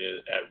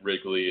at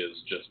Wrigley is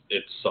just,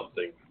 it's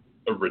something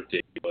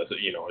ridiculous.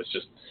 It's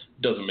just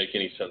doesn't make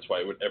any sense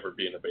why it would ever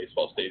be in a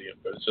baseball stadium.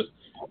 But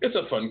it's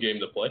a fun game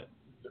to play.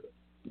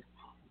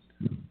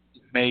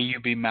 May you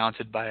be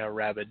mounted by a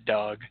rabid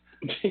dog.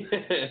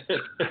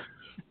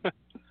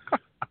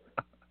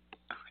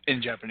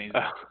 In Japanese.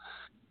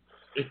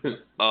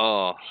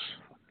 Oh.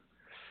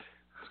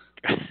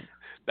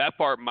 That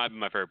part might be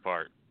my favorite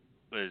part.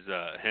 Was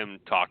him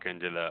talking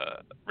to the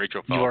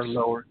Rachel Phelps.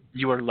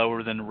 You are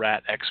lower than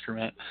rat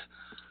excrement.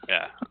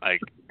 Yeah, like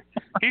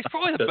he's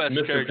probably the best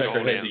Mr. character.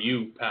 Peckerhead to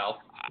you,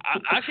 pal.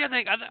 Actually, I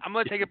think I'm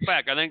gonna take it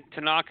back. I think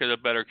Tanaka is a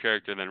better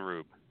character than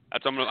Rube.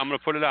 I'm gonna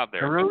put it out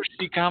there.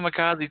 Hiroshi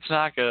Kamikaze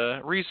Tanaka,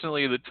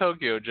 recently the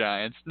Tokyo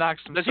Giants,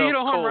 knocks himself. Does he hit a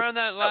home run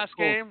that last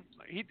game?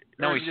 He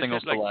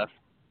singles to left.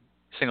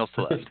 Singles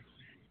to left.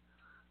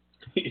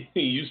 He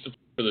used to play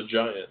for the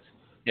Giants.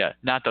 Yeah,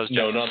 not those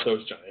No, Giants. not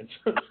those Giants.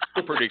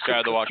 I'm pretty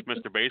excited to watch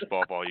Mr.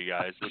 Baseball for all you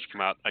guys, which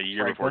came out a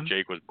year before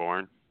Jake was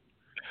born.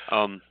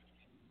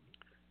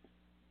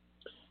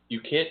 You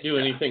can't do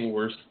anything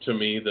worse to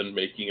me than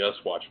making us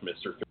watch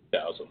Mr.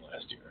 3000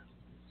 last year.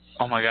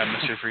 Oh my God,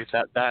 Mr. Freeze,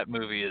 that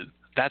movie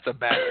that's a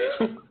bad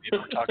baseball movie.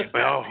 We're talking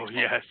about baseball.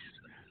 Yes.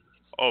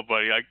 Oh,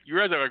 buddy, like you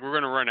guys are like we're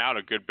gonna run out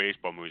of good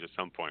baseball movies at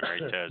some point, right,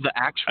 Ted? The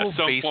actual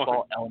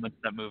baseball elements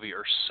of that movie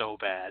are so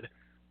bad.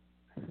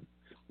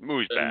 The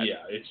movie's bad.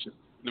 Yeah, it's just.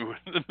 They're also,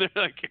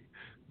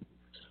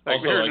 I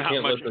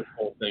can't let this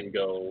whole thing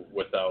go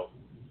without.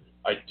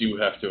 I do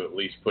have to at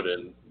least put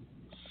in.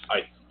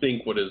 I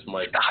think what is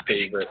my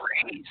favorite.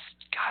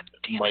 God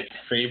damn my it.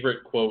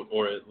 favorite quote,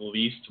 or at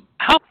least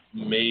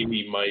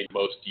maybe my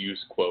most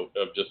used quote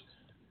of just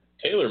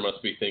Taylor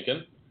must be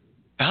thinking.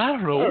 I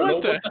don't know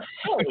what the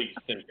hell he's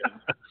thinking.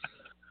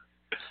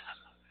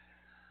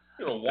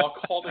 Walk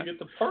hall to get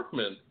the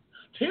Parkman.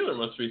 Taylor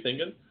must be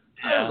thinking.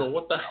 I don't know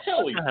what the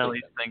hell he's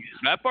thinking.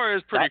 That part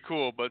is pretty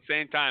cool, but at the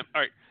same time,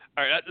 all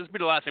right, this will be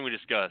the last thing we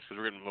discuss because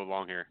we're getting a little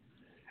long here.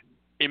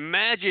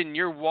 Imagine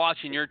you're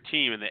watching your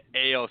team in the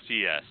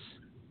ALCS,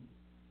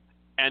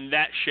 and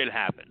that shit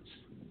happens.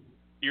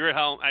 You're at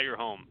home, at your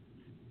house.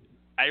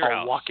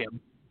 I'll walk him.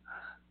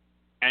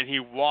 And he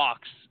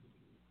walks.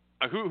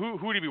 Who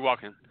would he be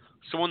walking?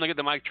 Someone like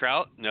the Mike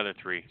Trout? Another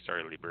 3.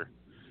 Sorry, Leaper.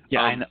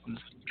 Yeah, I know.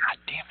 God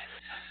damn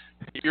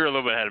it. You're a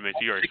little bit ahead of me,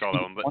 so you already saw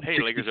that one. But hey,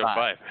 Lakers are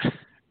 5.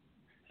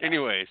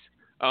 Anyways,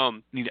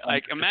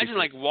 like imagine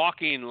like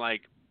walking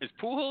like is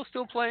Pujols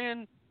still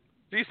playing?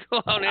 Is he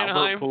still out in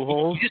Anaheim?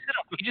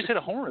 He just hit a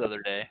homer the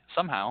other day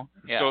somehow.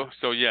 Yeah.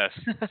 So yes,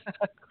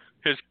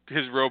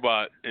 his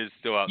robot is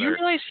still out there. You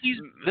realize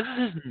this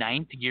is his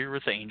 9th year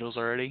with the Angels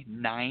already?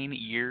 9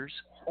 years.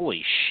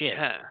 Holy shit.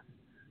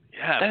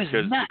 Yeah,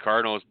 because the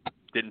Cardinals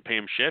didn't pay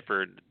him shit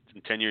for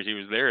 10 years he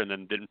was there, and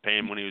then didn't pay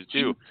him when he was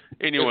due.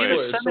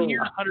 Anyway,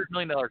 7-year, $100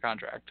 million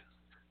contract.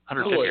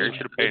 150 years.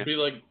 Should have paid. It'd be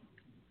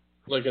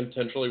like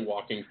intentionally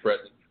walking Brett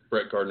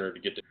Gardner to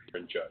get to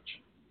Aaron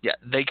Judge. Yeah,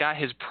 they got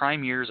his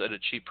prime years at a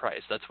cheap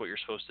price. That's what you're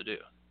supposed to do.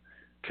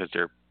 Because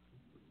they're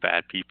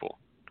bad people.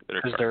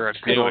 Because they're a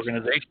good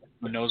organization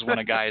who knows when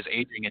a guy is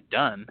aging and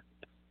done.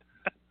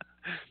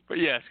 But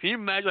yes, can you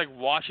imagine like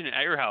watching it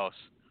at your house,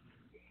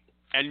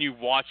 and you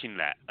watching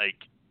that like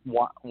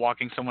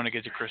walking someone to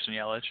get to Christian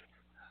Yelich?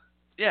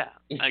 Yeah,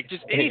 like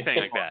just anything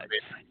like that.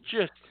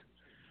 Just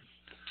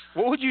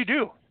what would you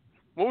do?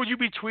 What would you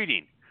be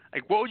tweeting?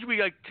 Like what would you be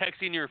like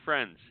texting your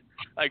friends?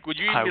 Like would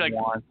you even be like, I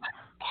want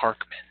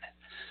Parkman?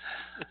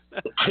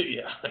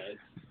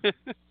 Yeah.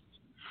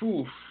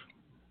 Oof.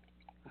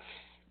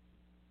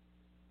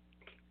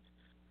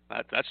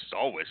 That's just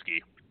all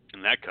whiskey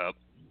in that cup.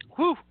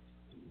 Whew.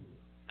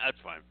 That's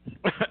fine.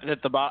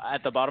 At the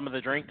bottom of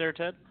the drink there,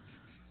 Ted?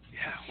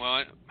 Yeah,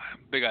 well,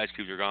 big ice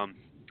cubes are gone.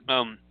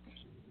 There's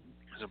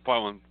a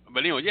part one.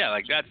 But anyway, yeah,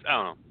 like that's, I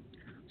don't know.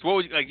 So what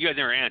would, like, you guys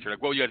never answered.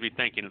 Like, what would you guys be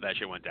thinking if that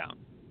shit went down,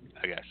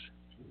 I guess?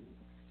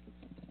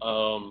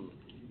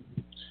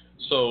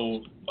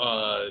 So,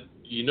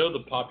 you know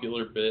the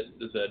popular bit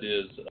that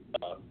is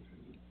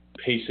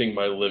pacing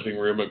my living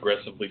room,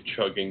 aggressively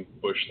chugging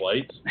Busch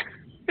Lights?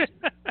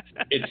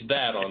 It's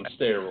that on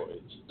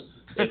steroids.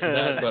 It's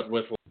that, but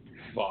with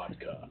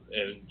vodka.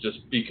 And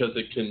just because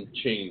it can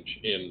change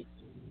in,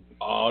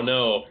 oh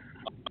no,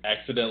 I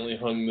accidentally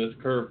hung this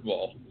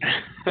curveball.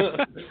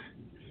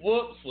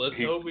 Whoops, let's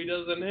hope he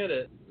doesn't hit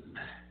it.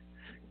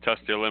 Tough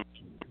to limit.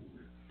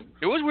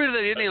 It was weird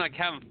that he didn't like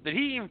have. Did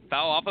he even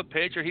foul off a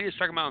pitch, or he just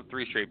struck him out in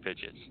 3 straight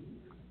pitches?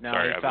 No,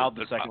 he fouled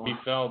the second one. He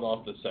fouled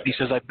off the second. He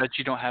says, "I bet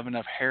you don't have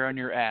enough hair on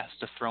your ass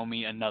to throw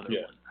me another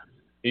one."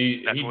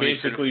 He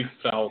basically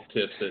foul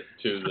tips it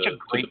to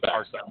the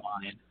backside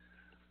line.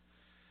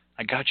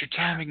 I got your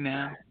timing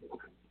now.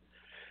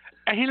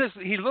 And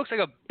he looks like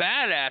a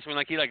badass when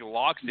he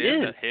locks in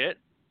the hit.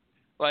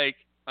 Like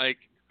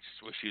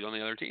just wish he was on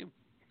the other team.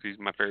 He's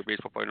my favorite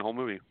baseball player in the whole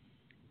movie.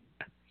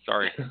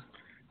 Sorry.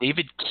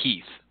 David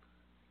Keith.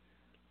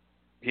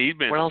 He's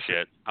been some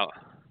shit. Oh.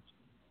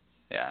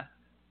 Yeah.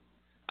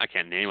 I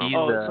can't name him.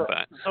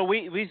 So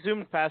we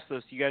zoomed past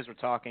this. You guys were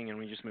talking, and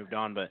we just moved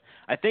on. But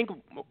I think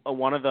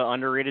one of the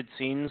underrated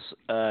scenes,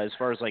 as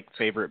far as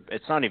favorite,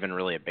 it's not even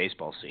really a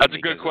baseball scene. That's a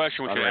good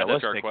question. We should add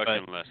that to our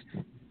question list.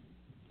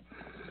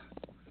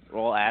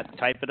 Well,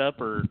 type it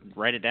up or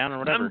write it down or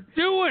whatever. I'm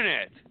doing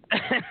it.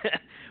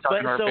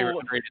 But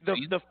so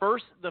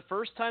the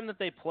first time that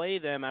they play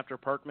them after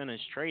Parkman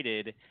is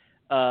traded,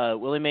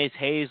 Willie Mays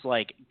Hayes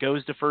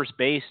goes to first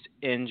base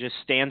and just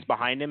stands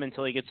behind him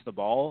until he gets the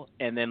ball,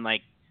 and then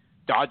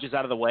dodges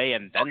out of the way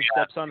and then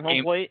steps on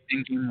home plate.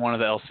 Game one of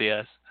the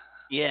LCS.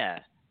 Yeah,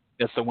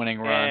 that's the winning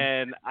run.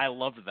 And I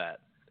loved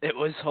that. It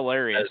was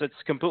hilarious. It's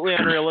completely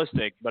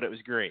unrealistic, but it was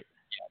great.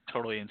 Yeah,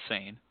 totally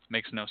insane.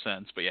 Makes no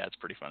sense, but yeah, it's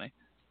pretty funny.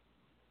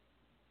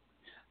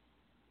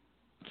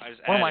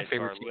 One of my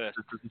favorite scenes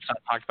that's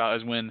not talked about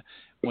is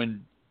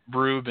when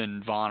Rube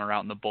and Vaughn are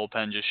out in the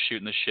bullpen just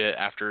shooting the shit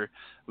after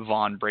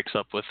Vaughn breaks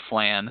up with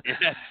Flan.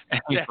 And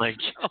he's like,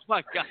 oh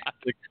my God.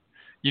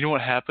 You know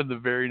what happened the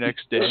very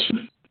next day?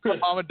 My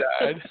mama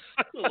died.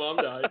 My mom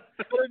died.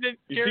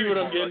 You see what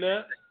I'm getting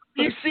at?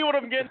 You see what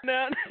I'm getting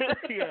at?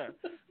 Yeah.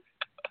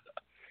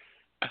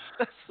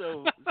 That's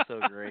so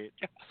great.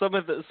 Some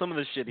of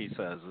the shit he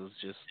says is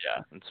just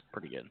it's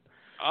pretty good.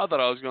 I thought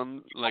I was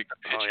going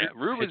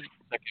Rube is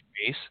second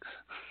base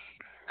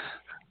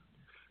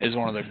is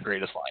one of the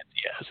greatest lines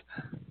he has.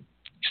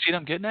 You see what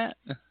I'm getting at?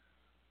 Yeah.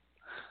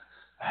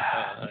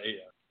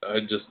 I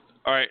just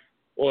all right.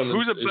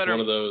 Who's a better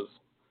one of those?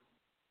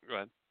 Go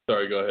ahead.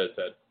 Sorry, go ahead,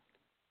 Ted.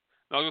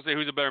 I was gonna say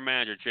who's a better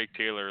manager, Jake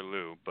Taylor or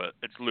Lou? But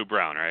it's Lou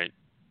Brown, right?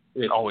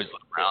 It's always Lou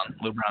Brown.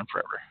 Lou Brown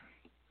forever.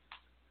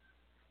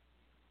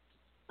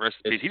 Rest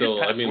in peace. He still,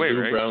 just passed away,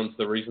 Lou right? Brown's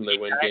the reason they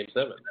win Game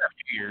 7.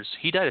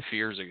 He died a few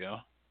years ago.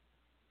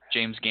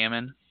 James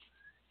Gammon.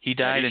 He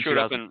died in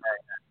 2010.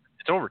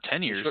 It's over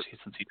 10 years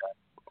since he died.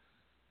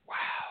 Wow.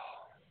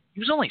 He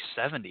was only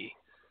 70.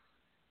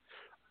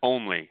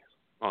 Only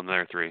on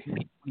their 3.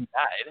 He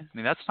died. I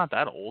mean, that's not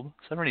that old.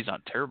 70's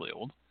not terribly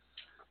old.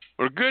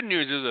 Well, the good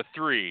news is a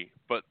 3,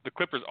 but the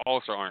Clippers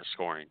also aren't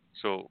scoring,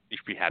 so you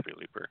should be happy,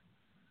 Leaper.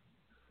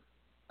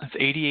 That's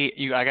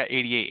 88. I got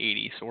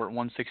 88-80, so we're at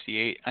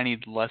 168. I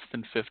need less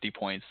than 50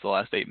 points the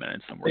last 8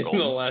 minutes, and we're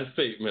golden. In the last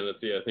 8 minutes,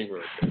 yeah, I think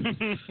we're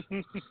okay.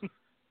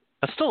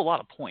 That's still a lot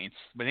of points,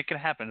 but it can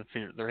happen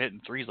if they're hitting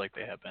threes like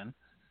they have been.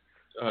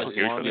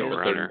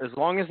 As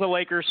long as the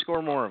Lakers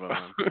score more of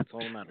them, that's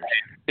all that matters.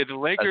 If the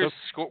Lakers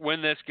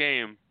win this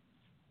game,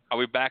 I'll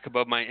be back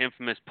above my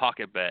infamous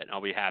pocket bet, and I'll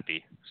be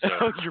happy.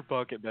 So. Your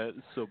pocket bet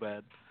is so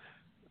bad.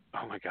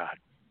 Oh, my God.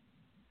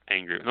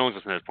 Angry. No one's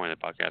listening to this point of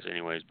the podcast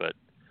anyways, but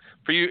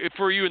for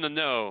you in the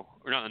know,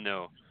 or not in the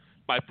know,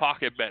 my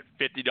pocket bet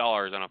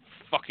 $50 on a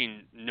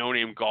fucking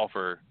no-name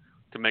golfer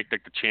to make the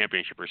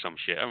championship or some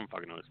shit. I don't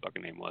fucking know what his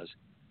fucking name was.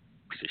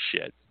 Piece of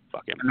shit.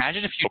 Fuck him.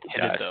 Imagine if you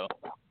hit it, though.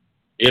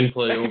 In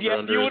play over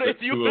under.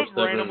 If you would have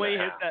randomly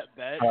hit that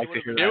bet,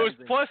 it was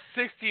plus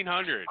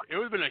 1,600. It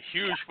would have been a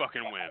huge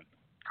fucking win.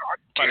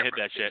 If I hit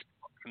that shit.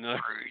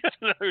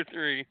 Another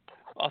 3.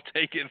 I'll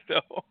take it,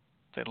 though.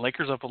 The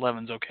Lakers up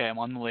 11's okay. I'm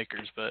on the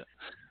Lakers, but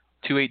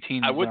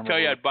 218. I would tell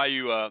you I'd buy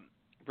you,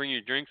 bring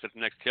you drinks at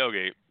the next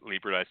tailgate,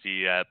 Leaper. I see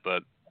you at,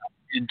 but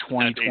in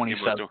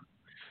 2027.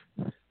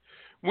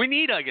 We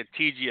need a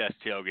TGS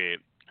tailgate.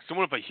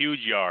 Someone with a huge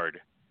yard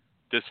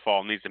this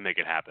fall needs to make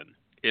it happen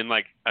in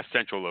a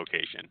central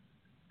location.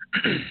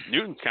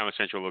 Newton's kind of a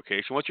central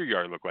location. What's your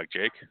yard look like,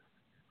 Jake?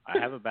 I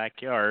have a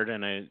backyard,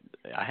 and I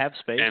have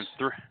space. And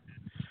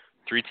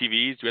three TVs.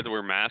 Do you have to wear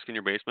a mask in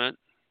your basement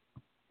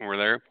when we're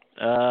there?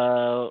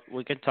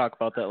 We can talk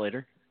about that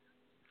later.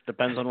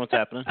 Depends on what's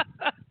happening.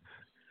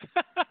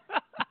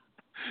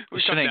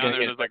 We come down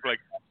there.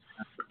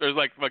 There's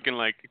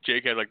fucking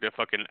Jake had the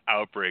fucking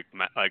outbreak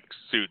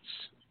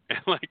suits and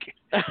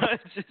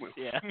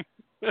yeah.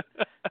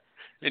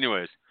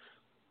 Anyways,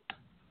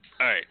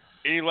 all right.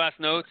 Any last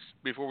notes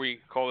before we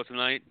call it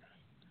tonight?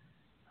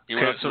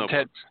 Okay, so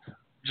Ted,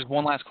 just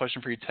one last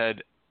question for you,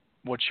 Ted.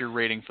 What's your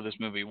rating for this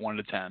movie, 1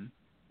 to 10?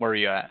 Where are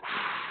you at?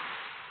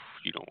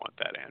 You don't want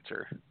that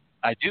answer.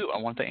 I do. I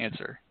want the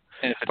answer.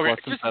 And if it's less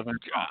than 7,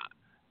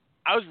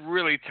 I was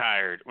really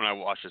tired when I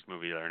watched this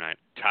movie the other night.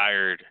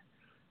 Tired.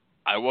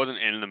 I wasn't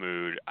in the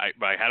mood.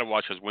 But I had to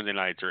watch those Wednesday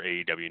nights or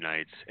AEW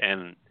nights,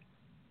 and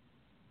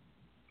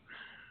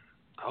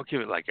I'll give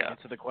it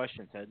answer the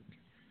question, Ted.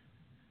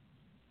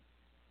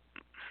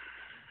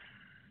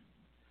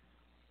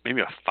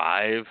 Maybe a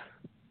 5.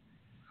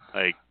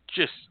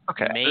 Just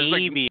okay.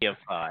 Maybe a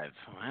 5.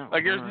 Wow.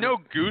 There's no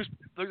goose.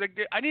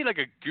 I need a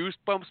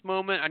goosebumps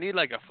moment. I need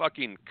a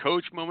fucking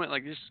coach moment.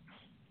 Just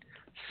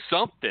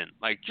something.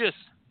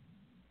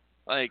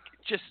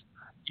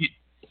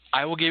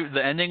 I will give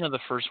the ending of the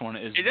first one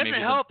is. It doesn't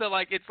help that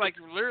it's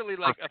literally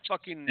a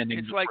fucking.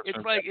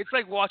 It's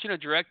like watching a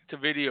direct to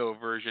video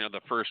version of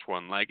the first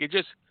one.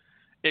 It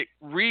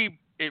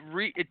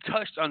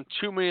touched on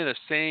too many of the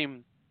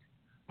same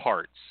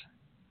parts.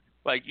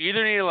 You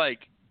either need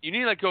you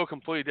need to go a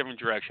completely different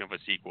direction of a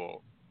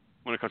sequel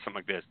when it comes to something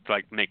like this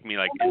to make me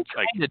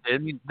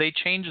they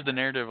changed the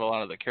narrative of a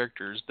lot of the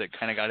characters that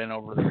kind of got in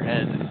over their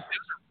head.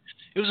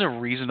 It was a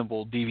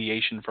reasonable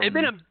deviation from. I've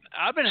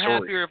been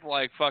happier if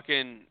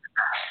fucking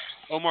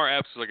Omar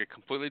Epps was a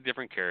completely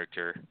different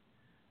character.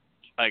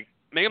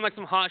 Make him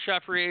some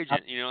hotshot free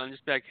agent, and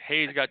just be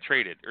Hayes got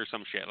traded or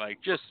some shit.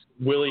 Just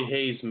Willie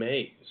Hayes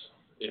Mays,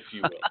 if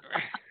you will.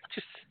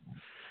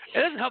 It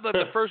doesn't help that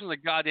the first one's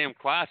a goddamn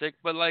classic,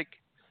 but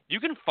you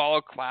can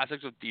follow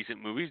classics with decent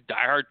movies. Die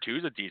Hard 2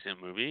 is a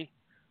decent movie,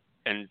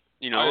 and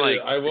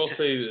I will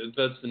say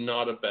that's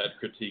not a bad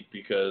critique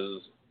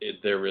because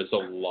there is a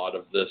lot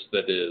of this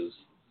that is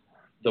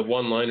the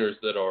one-liners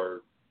that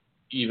are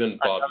even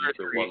Bob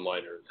Uecker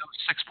one-liners.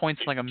 6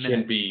 points a minute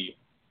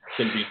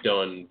can be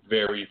done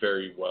very,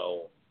 very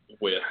well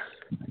with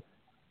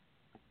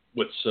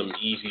some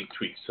easy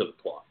tweaks to the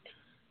plot.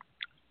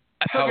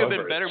 I think it would have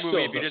been a better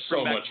movie if you just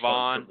bring back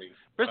Vaughn.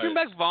 Just bring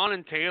back Vaughn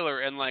and Taylor,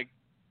 and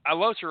I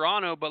love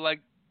Serrano, but all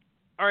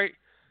right,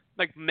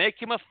 make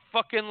him a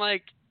fucking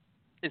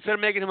instead of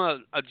making him a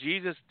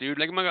Jesus dude,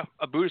 make him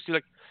a Buddhist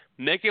dude,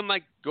 make him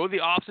go the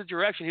opposite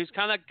direction. He was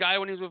kind of that guy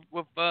when he was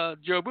with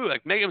Joe Boo.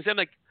 Make him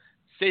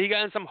say he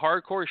got in some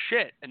hardcore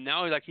shit, and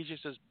now he's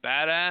just this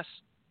badass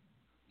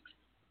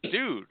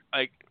dude.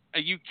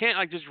 You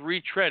can't just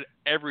retread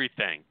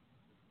everything.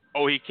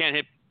 Oh, he can't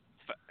hit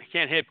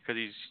because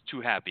he's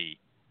too happy.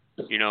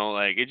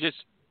 It just,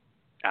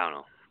 I don't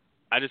know.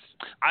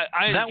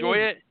 I enjoy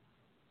it.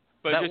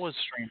 But that was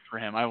strange for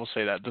him. I will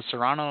say that the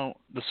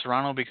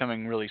Serrano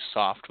becoming really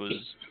soft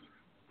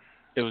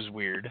was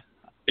weird.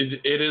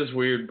 It is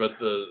weird, but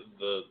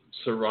the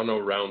Serrano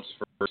rounds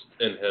first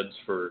and heads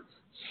for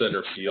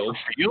center field.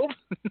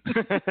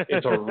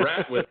 It's a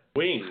rat with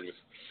wings.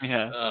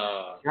 Yeah.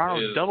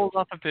 Serrano doubles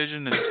off a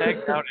pigeon and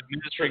tags out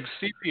administering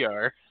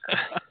CPR.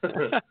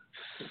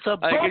 It's a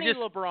bunny,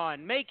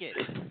 LeBron. Make it.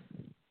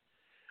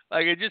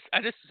 I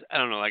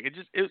don't know.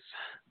 It was.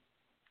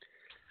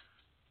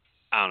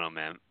 I don't know,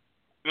 man.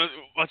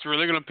 What's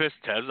really gonna piss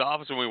Tez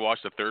off is when we watch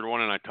the third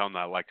one and I tell him that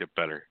I liked it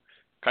better.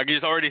 I can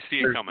just already see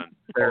it coming.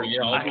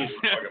 Yeah, I'll do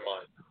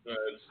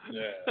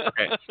yeah.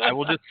 Okay, I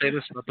will just say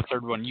this about the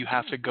third one: you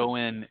have to go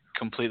in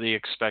completely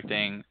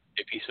expecting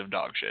a piece of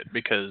dog shit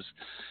because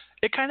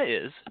it kind of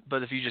is.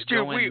 But if you just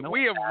go in,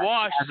 we have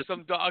watched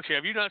some dog shit.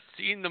 Have you not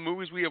seen the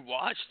movies we have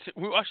watched?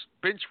 We watched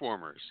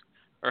Benchwarmers.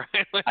 All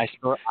right.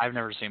 I've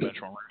never seen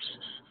Benchwarmers.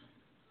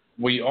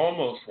 We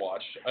almost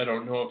watched. I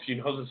don't know if you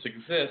know this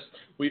exists.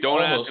 We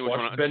almost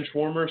watched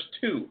Benchwarmers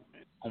 2.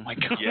 Oh my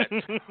god. Yet.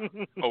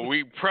 Oh,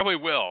 we probably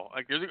will.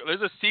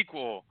 There's a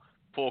sequel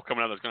poll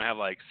coming out that's gonna have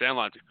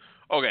Sandlot 2.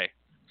 Okay.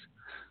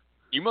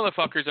 You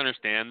motherfuckers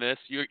understand this.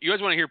 You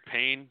guys want to hear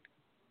pain?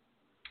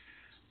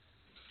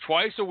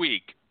 Twice a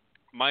week,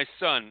 my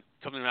son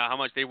tells me about how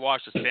much they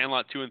watched the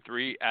Sandlot 2 and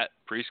 3 at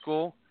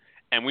preschool,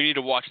 and we need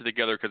to watch it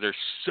together because they're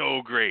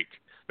so great.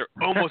 They're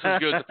almost as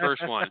good as the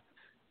first one.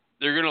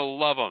 They're gonna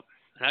love them.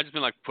 And I've just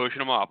been pushing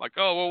them off.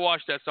 Oh, we'll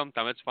watch that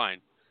sometime. It's fine.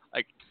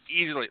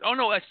 Easily. Oh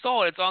no, I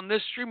saw it. It's on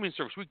this streaming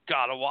service. We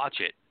gotta watch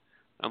it.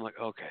 I'm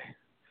okay,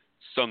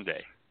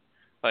 someday.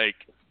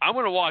 I'm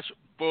gonna watch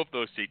both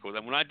those sequels,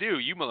 and when I do,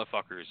 you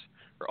motherfuckers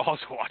are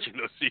also watching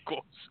those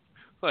sequels.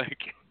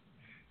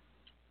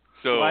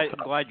 So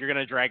glad you're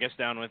gonna drag us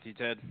down with you,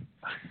 Ted.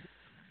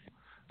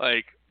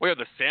 We have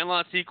the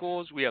Sandlot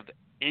sequels. We have the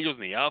Angels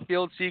in the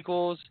Outfield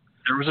sequels.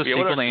 There was a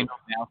sequel to Angels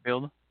in the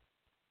Outfield.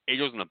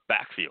 Angels in the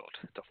Backfield.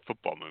 It's a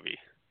football movie.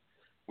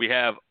 We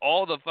have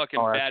all the fucking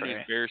Bad News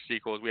right. Bears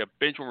sequels. We have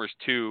Benchwarmers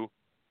 2.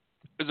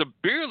 There's a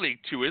Beer League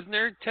 2, isn't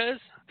there, Tez?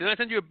 Didn't I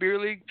send you a Beer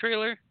League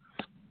trailer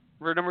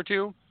for number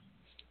 2?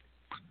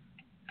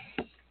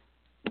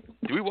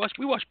 Did we watch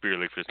Beer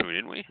League for this movie,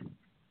 didn't we?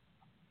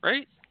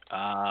 Right? No?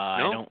 I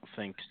don't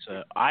think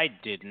so. I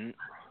didn't.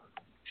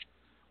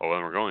 Oh,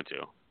 then we're going to.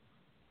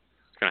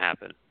 It's going to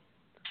happen.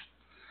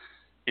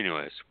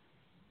 Anyways,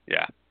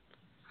 yeah.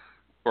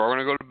 We're all going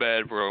to go to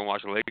bed. We're going to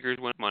watch the Lakers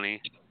win money.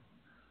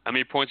 How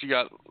many points you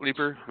got,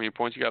 Leaper? How many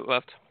points you got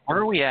left? Where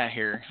are we at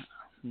here?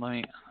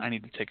 I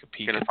need to take a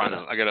peek.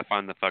 I gotta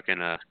find the fucking.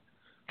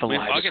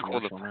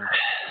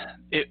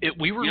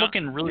 We were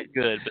looking really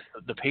good,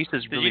 but the pace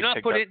is really.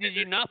 Did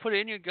you not put it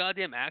in your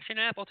goddamn action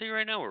app? I'll tell you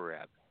right now where we're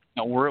at.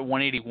 No, we're at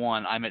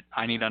 181.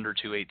 I need under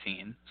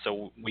 218.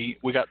 So we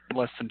got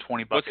less than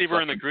 20 bucks. Let's see if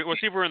we're in the green.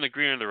 Let's see if we're in the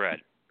green or the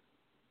red.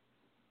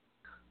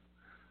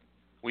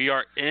 We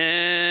are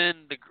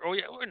in the. Oh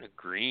yeah, we're in the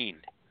green.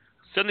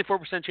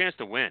 74% chance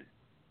to win.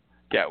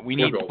 Yeah, we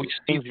just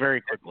need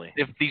very quickly.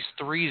 If these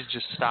threes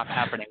just stop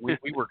happening, we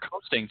were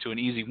coasting to an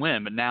easy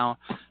win, but now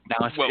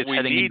it's we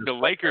heading need into the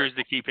Lakers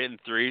to keep hitting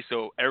threes,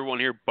 so everyone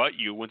here but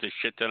you wins a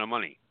shit ton of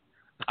money.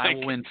 I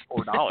will win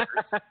 $4.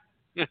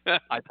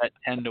 I bet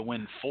 10 to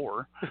win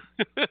 4.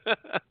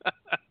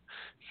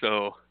 So,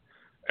 all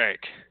right,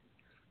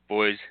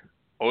 boys,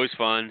 always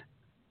fun.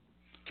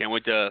 Can't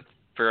wait to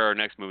figure out our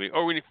next movie.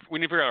 Oh, we need to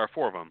figure out our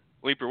 4 of them.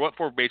 Leaper, what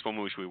 4 baseball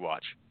movies should we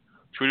watch?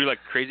 Should we do like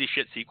crazy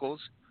shit sequels?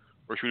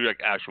 Or should we do like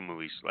actual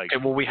movies? Like,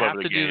 okay, well, we have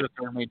to do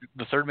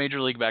the third major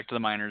league back to the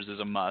minors is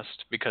a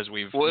must because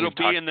it'll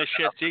be in the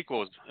shit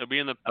sequels. It'll be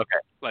in the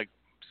like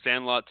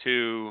Sandlot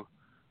 2,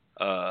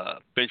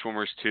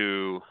 Benchwarmers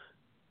 2,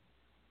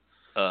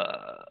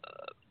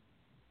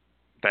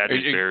 Bad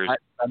News Bears.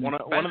 One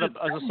of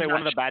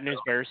the Bad News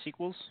Bears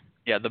sequels.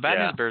 Yeah, the Bad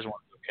News Bears one's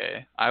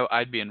okay.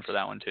 I'd be in for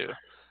that one too.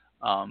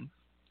 Are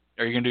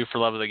you gonna do For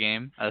Love of the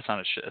Game? That's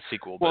not a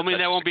sequel. Well, I mean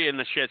that won't be in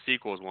the shit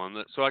sequels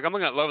one. So like I'm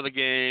looking at Love of the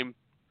Game,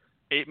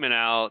 8 Men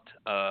Out.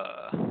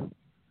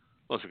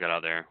 What else we got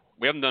out there?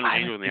 We haven't done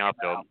Angels in the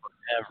Outfield.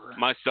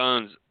 My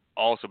son's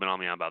also been on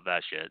me about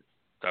that shit.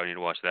 So I need to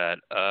watch that.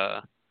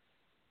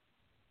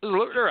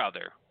 They're out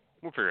there.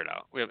 We'll figure it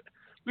out. We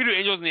do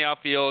Angels in the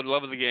Outfield,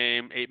 Love of the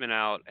Game, 8 Men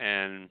Out,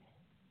 and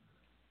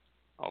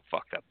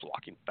fuck that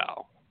blocking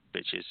foul,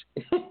 bitches.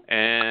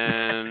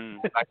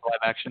 And back to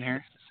live action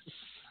here.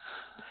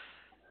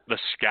 The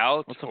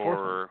Scout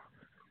or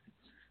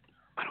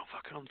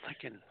I'm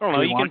thinking. I don't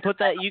know. You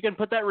can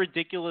put that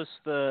ridiculous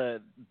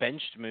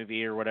Benched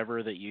movie or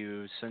whatever that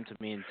you sent to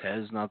me and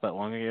Tez not that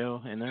long ago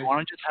in there. Do we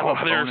want to just have a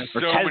bonus?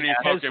 There's so many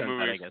fucking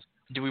movies.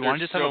 Do we want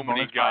to just have a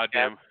bonus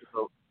goddamn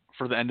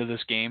for the end of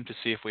this game to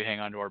see if we hang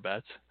on to our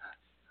bets?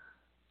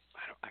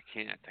 I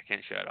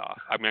can't shut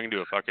off. I mean, I can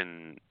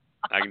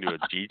do a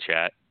G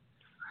chat,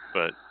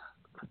 but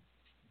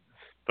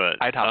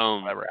I'd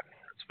have whatever.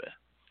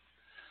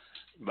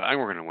 But I think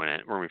we're gonna win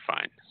it. We're gonna be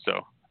fine.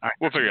 So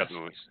we'll figure out the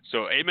movies.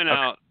 So 8 Men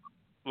Out,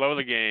 Love of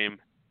the Game,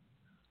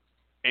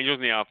 Angels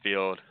in the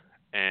Outfield,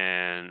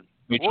 and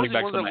it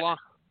doesn't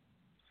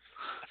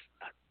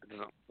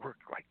work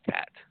like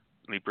that,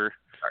 Leaper.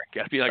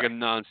 Got to be like a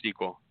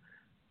non-sequel.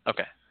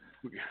 Okay.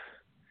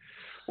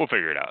 We'll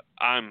figure it out.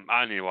 I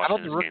need to watch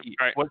this game. All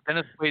right. What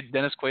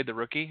Dennis Quaid, the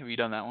Rookie? Have you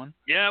done that one?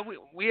 Yeah,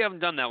 we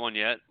haven't done that one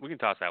yet. We can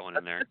toss that one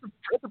in there.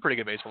 That's a pretty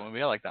good baseball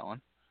movie. I like that one.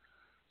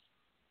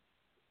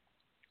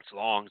 It's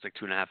long. It's like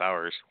 2.5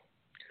 hours.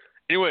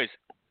 Anyways,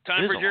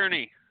 time for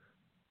Journey.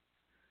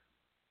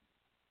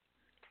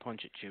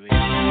 Punch it, Chewie.